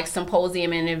having like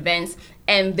symposium and events,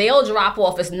 and they'll drop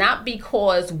off. It's not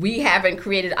because we haven't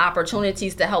created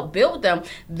opportunities to help build them.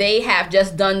 They have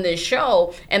just done this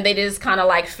show and they just kind of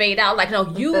like fade out. Like, no,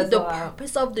 the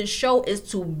purpose of the show is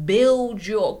to build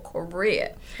your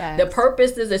career. Thanks. The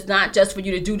purpose is it's not just for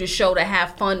you to do the show to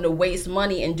have fun, to waste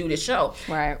money and do the show.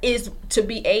 Right. Is to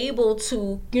be able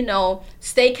to,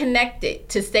 stay connected,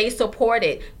 to stay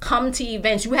supported, come to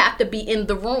events. You have to be in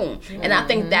the room. And I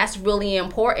think that's really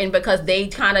important because they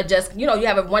kind of just, you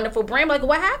have a wonderful brand. Like,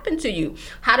 what happened to you?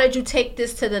 How did you take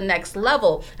this to the next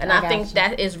level? And I think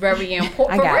that is very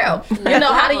important. For real.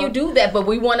 How do you do that? But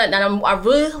we want to, and I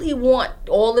really want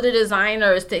all of the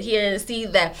designers to hear and see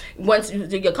that once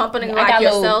your company like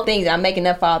yourself. Things I'm making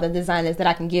up for all the designers that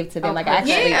I can give to them. Like,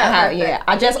 actually,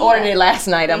 I just ordered it last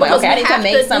night. I'm like, okay, I need to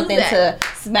make something to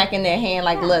smack in their hand.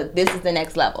 Like, look, this is the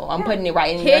next level. I'm putting it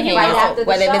right in your hands.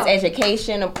 Whether it's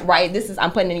education,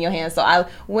 I'm putting it in your hands. So I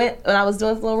went, when I was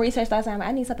doing a little research last time,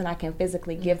 I need something I can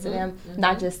physically give to them,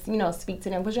 not just speak to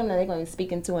them, because they're going to be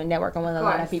speaking to and networking with a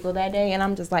lot of people that day, and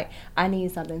I'm just like, I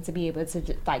need something to be able to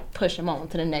just, like, push them on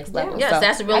to the next level. Yes, so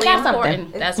that's really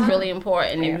important. That's really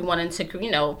important, and we wanted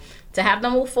to to have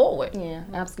them move forward. Yeah,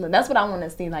 absolutely. That's what I want to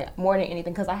see, like, more than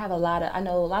anything, because I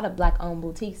know a lot of black-owned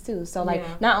boutiques too. So like,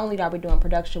 not only are we doing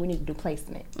production, we need to do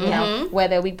placement. You know,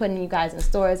 whether we putting you guys in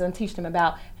stores and teach them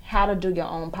about how to do your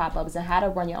own pop-ups and how to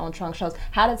run your own trunk shows,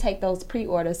 how to take those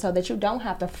pre-orders so that you don't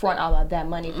have to front all of that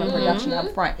money from production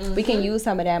up front. We can use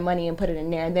some of that money and put it in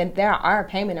there. And then there are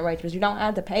payment arrangements. You don't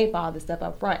have to pay for all this stuff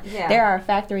up front. Yeah. There are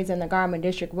factories in the garment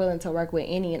district willing to work with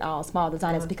any and all small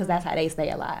designers because that's how they stay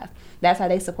alive. That's how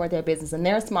they support their business. And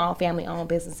they're small family-owned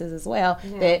businesses as well.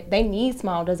 That they need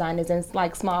small designers and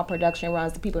like small production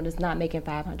runs to people that's not making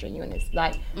 500 units.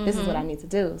 Like, this is what I need to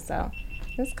do. So,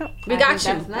 let's go. We got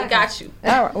you. We got you.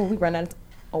 All right. Oh, we run out of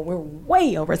we're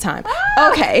way over time.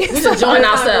 Okay. We just join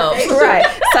ourselves. Right.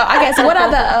 So I guess what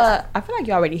are the, I feel like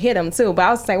you already hit them too, but I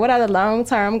was saying, what are the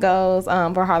long-term goals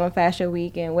for Harlem Fashion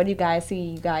Week, and what do you guys see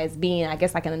you guys being, I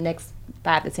guess, like in the next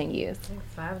 5 to 10 years?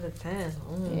 5 to 10.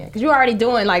 Yeah, because you're already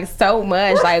doing like so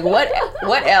much. Like what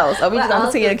else? Are we just going to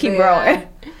continue to keep growing?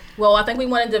 Well, I think we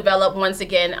want to develop, once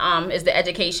again, is the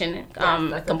education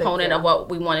that's component of what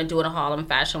we want to do in the Harlem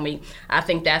Fashion Week. I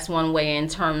think that's one way in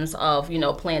terms of,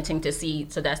 planting to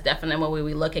seed. So that's definitely what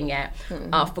we're looking at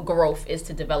for growth, is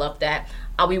to develop that.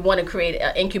 We want to create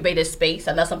an incubator space,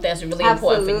 and that's something that's really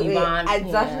important for Yvonne. I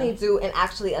definitely do, and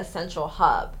actually a central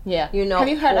hub. Yeah. Have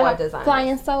you heard of designers.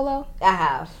 Flying Solo? I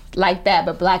have. Like that,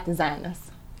 but Black designers.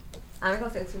 I'm not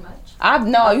going to say too much.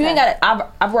 You ain't got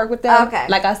it. I've worked with them. Okay.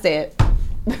 Like I said.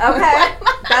 Okay,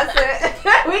 that's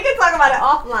it. We can talk about it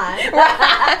offline.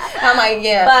 I'm like,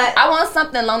 yeah, but I want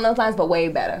something along those lines, but way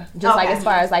better. Just like Okay. as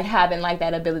far as like having like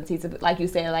that ability to, like you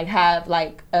said, like have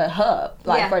like a hub,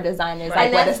 like Yeah. for designers, Right.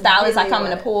 like whether And stylists that's are coming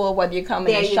really to pull, whether you're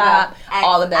coming There to you shop, go.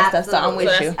 all of that stuff. So I'm with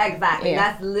Absolutely. you. Exactly.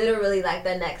 Yeah. That's literally like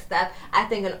the next step, I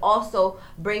think, and also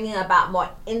bringing about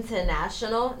more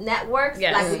international networks,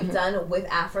 Yes. like we've done with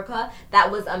Africa.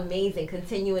 That was amazing.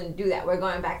 Continuing to do that. We're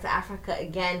going back to Africa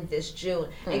again this June,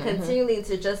 and continuing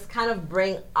to just kind of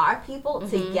bring our people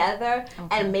together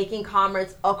and making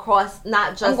commerce across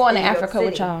not just I'm going in to New York Africa City.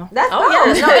 with y'all. That's Oh,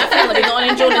 yes, definitely. We're going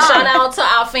in June. Shout out to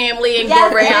our family in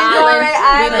Yes, Goree in Island. Goree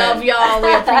Island. We love y'all.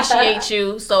 We appreciate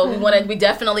you. So we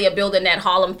definitely are building that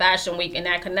Harlem Fashion Week and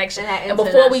that connection. And that And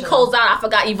before we international. close out, I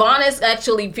forgot, Yvonne is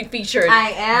actually featured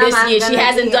I am. this I'm year. She gonna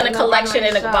hasn't be done a in the collection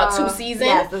in runway about show. 2 seasons.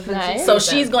 Yes, it's been Nice. 2 So seasons.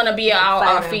 she's going to be our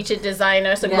Exciting. featured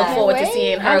designer. So we Yes. look forward to Can't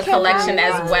seeing wait. her I can't collection wait.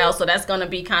 as well. So that's going to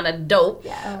be kind of dope.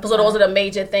 Yeah. So those are the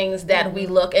major things that we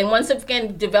look. And once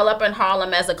again, developing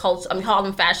Harlem as a culture,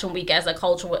 Harlem Fashion Week as a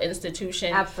cultural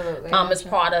institution. Absolutely. As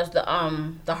part of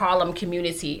the Harlem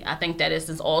community. I think that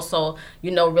is also,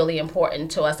 really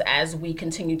important to us as we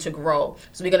continue to grow.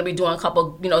 So we're going to be doing a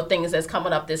couple, things that's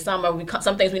coming up this summer.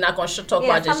 Some things we're not going to talk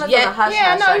about just summer's yet. on a hush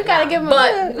Yeah, hush no, you right gotta now. give them.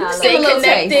 But stay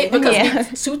connected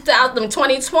because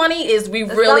 2020 is we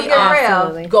really get are real.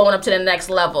 Absolutely. going up to the next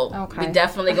level. Okay. We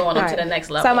definitely going up to the Alright. next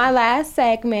level. So my last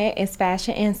segment is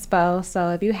Fashion Inspo. So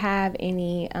if you have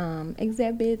any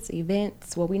exhibits,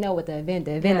 events, well, we know what the event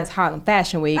is Harlem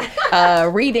Fashion Week,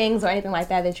 readings or anything like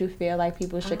that you feel like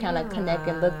people should kind of connect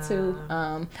and look to.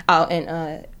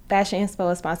 Fashion Inspo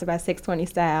is sponsored by 620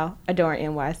 Style, Adorn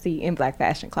NYC, and Black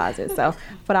Fashion Closet. So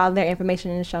put all their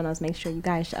information in the show notes. Make sure you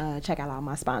guys check out all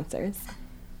my sponsors.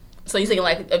 So you're thinking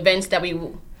like events that we...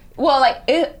 Well, like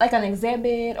an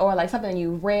exhibit or like something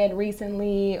you read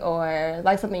recently or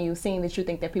like something you've seen that you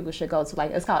think that people should go to.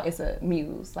 Like it's a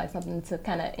muse, like something to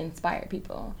kind of inspire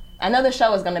people. I know the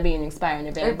show is going to be an inspiring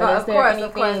event, but is there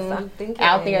anything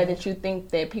out there that you think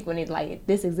that people need, like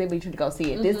this exhibit, you should go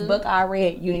see it. This book I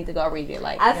read, you need to go read it.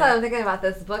 Like That's what I'm thinking about.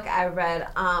 This book I read.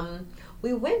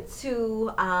 We went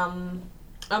to.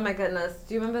 Oh my goodness!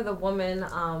 Do you remember the woman?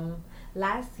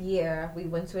 Last year we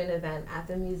went to an event at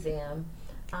the museum.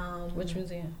 Which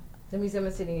museum? The Museum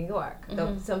of City, New York,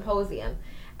 the symposium.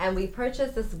 And we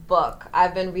purchased this book.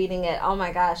 I've been reading it. Oh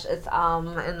my gosh, it's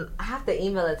and I have to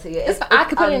email it to you. It's I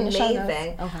could put it in the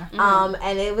amazing. show notes. Okay.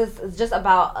 And it was just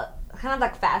about kind of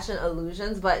like fashion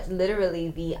illusions, but literally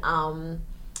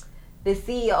the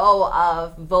CEO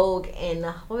of Vogue in,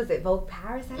 what was it, Vogue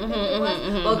Paris, I think it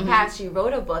was? Vogue Paris, she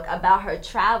wrote a book about her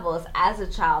travels as a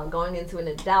child going into an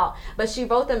adult, but she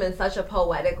wrote them in such a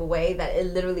poetic way that it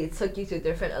literally took you through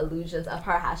different illusions of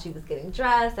her, how she was getting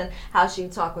dressed and how she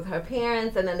talked with her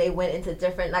parents, and then they went into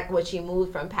different, like when she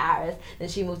moved from Paris, then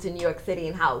she moved to New York City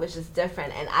and how it was just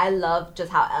different. And I loved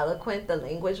just how eloquent the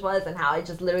language was and how it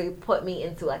just literally put me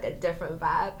into like a different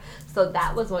vibe. So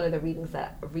that was one of the readings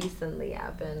that recently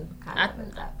I've been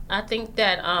I think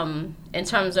that in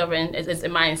terms of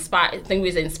am I inspired? I think we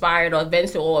was inspired or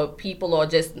events or people or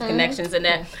just connections in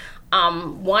that.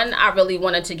 One I really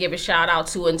wanted to give a shout out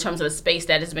to in terms of a space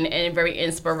that has been very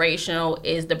inspirational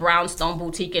is the Brownstone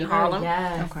Boutique in Harlem.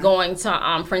 yes. Going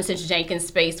to for instance Jenkins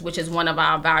Space, which is one of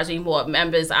our advisory board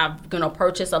members. I've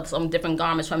purchased some different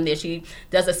garments from there. She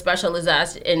does a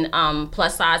specialization in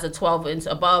plus size of 12 and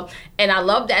above, and I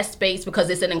love that space because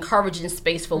it's an encouraging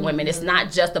space for women. It's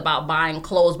not just about buying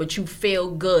clothes, but you feel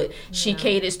good. She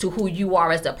caters to who you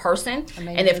are as a person.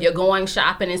 Amazing. And if you're going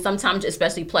shopping, and sometimes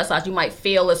especially plus size, you might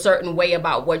feel a certain way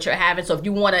about what you're having. So if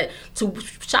you wanted to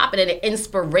shop in an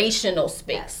inspirational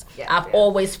space, I've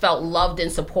always felt loved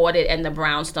and supported in the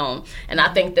Brownstone. And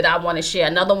I think that I want to share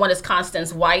another one is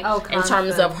Constance White in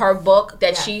terms of her book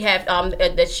that she had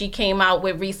that she came out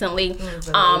with recently.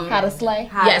 How to Slay?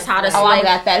 Yes, How to Slay. Oh, I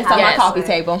got that. It's on my coffee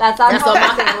table. That's on That's on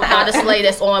my How to Slay.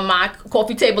 That's on my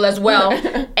coffee table as well.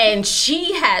 And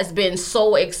she has been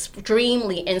so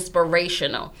extremely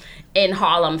inspirational in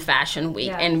Harlem Fashion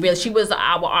Week, and really, she was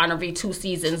our honoree 2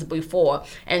 seasons before,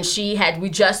 and we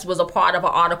just was a part of an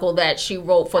article that she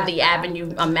wrote for the Avenue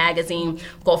magazine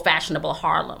called Fashionable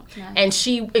Harlem, and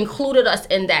she included us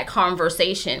in that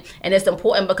conversation, and it's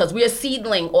important because we're a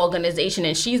seedling organization,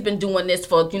 and she's been doing this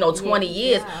for 20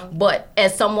 years, but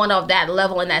as someone of that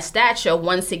level and that stature,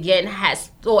 once again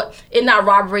has thought in our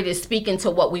robbery to speaking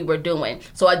to what we were doing.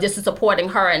 So I just supporting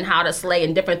her and How to Slay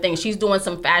and different things. She's doing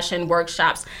some fashion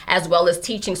workshops as well as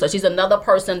teaching. So she's another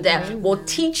person that will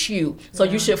teach you. So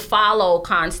you should follow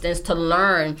Constance to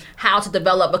learn how to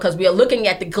develop, because we are looking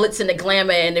at the glitz and the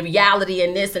glamour and the reality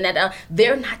and this and that.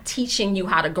 They're not teaching you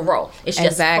how to grow. It's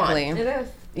just fun. It is.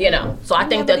 So I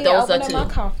think that those are two. My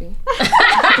coffee.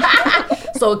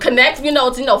 So connect,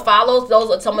 follow those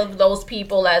are some of those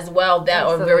people as well that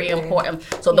are very important.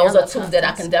 So those are two that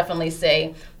I can definitely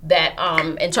say that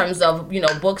in terms of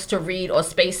books to read or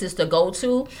spaces to go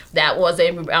to, that was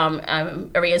a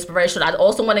very inspirational. I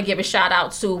also want to give a shout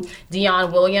out to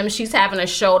Dionne Williams. She's having a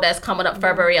show that's coming up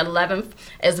February 11th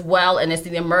as well, and it's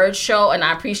the Emerge show. And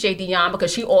I appreciate Dionne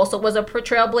because she also was a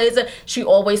trailblazer. She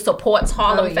always supports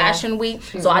Harlem Fashion Week.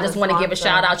 So I just want to give a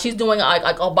shout out. She's doing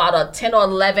like about 10 or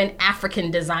 11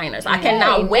 African designers. I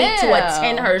cannot wait to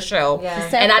attend her show.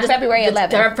 And February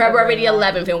 11th. February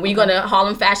 11th, and we're gonna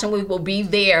Harlem Fashion Week will be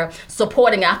there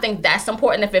supporting. I think that's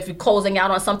important if you're closing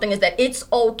out on something, is that it's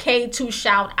okay to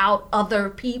shout out other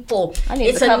people.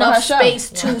 It's enough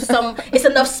space it's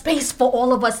enough space for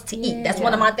all of us to eat. That's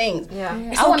one of my things.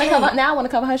 I want to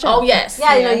cover her show. Oh yes.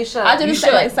 You should. I do the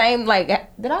same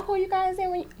did I pull you guys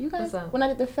in when I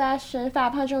did the Fashion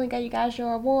 500 we got you guys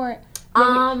your award?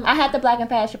 I had the Black and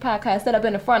Fashion podcast set up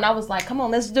in the front. I was like, come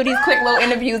on, let's do these quick little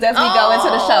interviews as we go into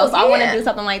the show. So I want to do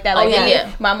something like that.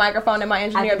 Like my microphone and my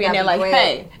engineer being there like,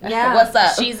 hey, what's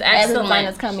up? She's excellent.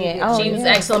 Designers come in. She's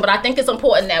excellent. But I think it's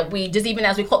important that we, just even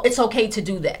as we close, it's okay to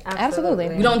do that. Absolutely.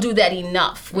 We don't do that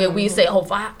enough. Where we say,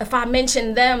 if I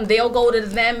mention them, they'll go to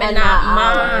them and not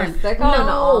mine.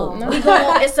 No. We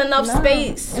go, it's enough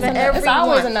space for everyone. It's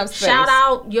always enough space. Shout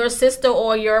out your sister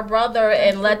or your brother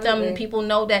and let them people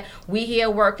know that we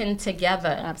here working together.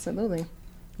 Absolutely.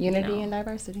 Unity and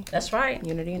diversity. That's right.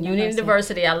 Unity and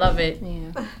diversity. I love it.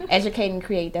 Yeah. Educate and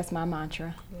create. That's my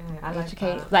mantra. I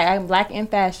educate. Like I'm Black in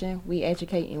fashion. We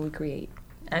educate and we create.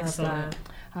 Excellent.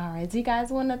 All right. Do you guys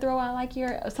want to throw out like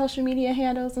your social media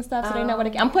handles and stuff so they know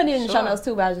what I'm putting it in the show notes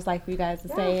too, but I would just like for you guys to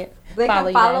say it. They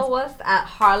can follow us at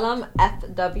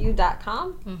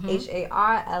harlemfw.com.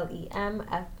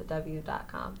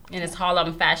 HarlemFW.com. And it's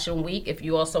Harlem Fashion Week. If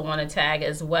you also want to tag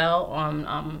as well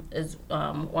on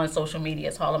social media,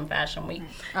 it's Harlem Fashion Week.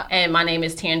 And my name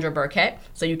is Tandra Burkett,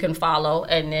 so you can follow.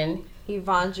 And then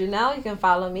Yvonne Junell, you can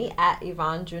follow me at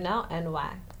Yvonne Junell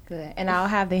NY. Good. And I'll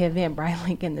have the Eventbrite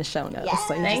link in the show notes. Yes.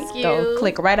 So Thank you. Go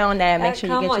click right on that and make sure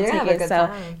you get your tickets.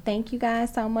 So thank you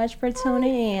guys so much for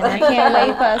tuning in. I can't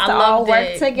wait for us to all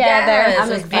work together. Yes,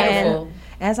 it's beautiful. And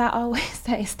as I always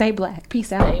say, stay Black.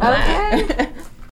 Peace out. Stay Black. Okay.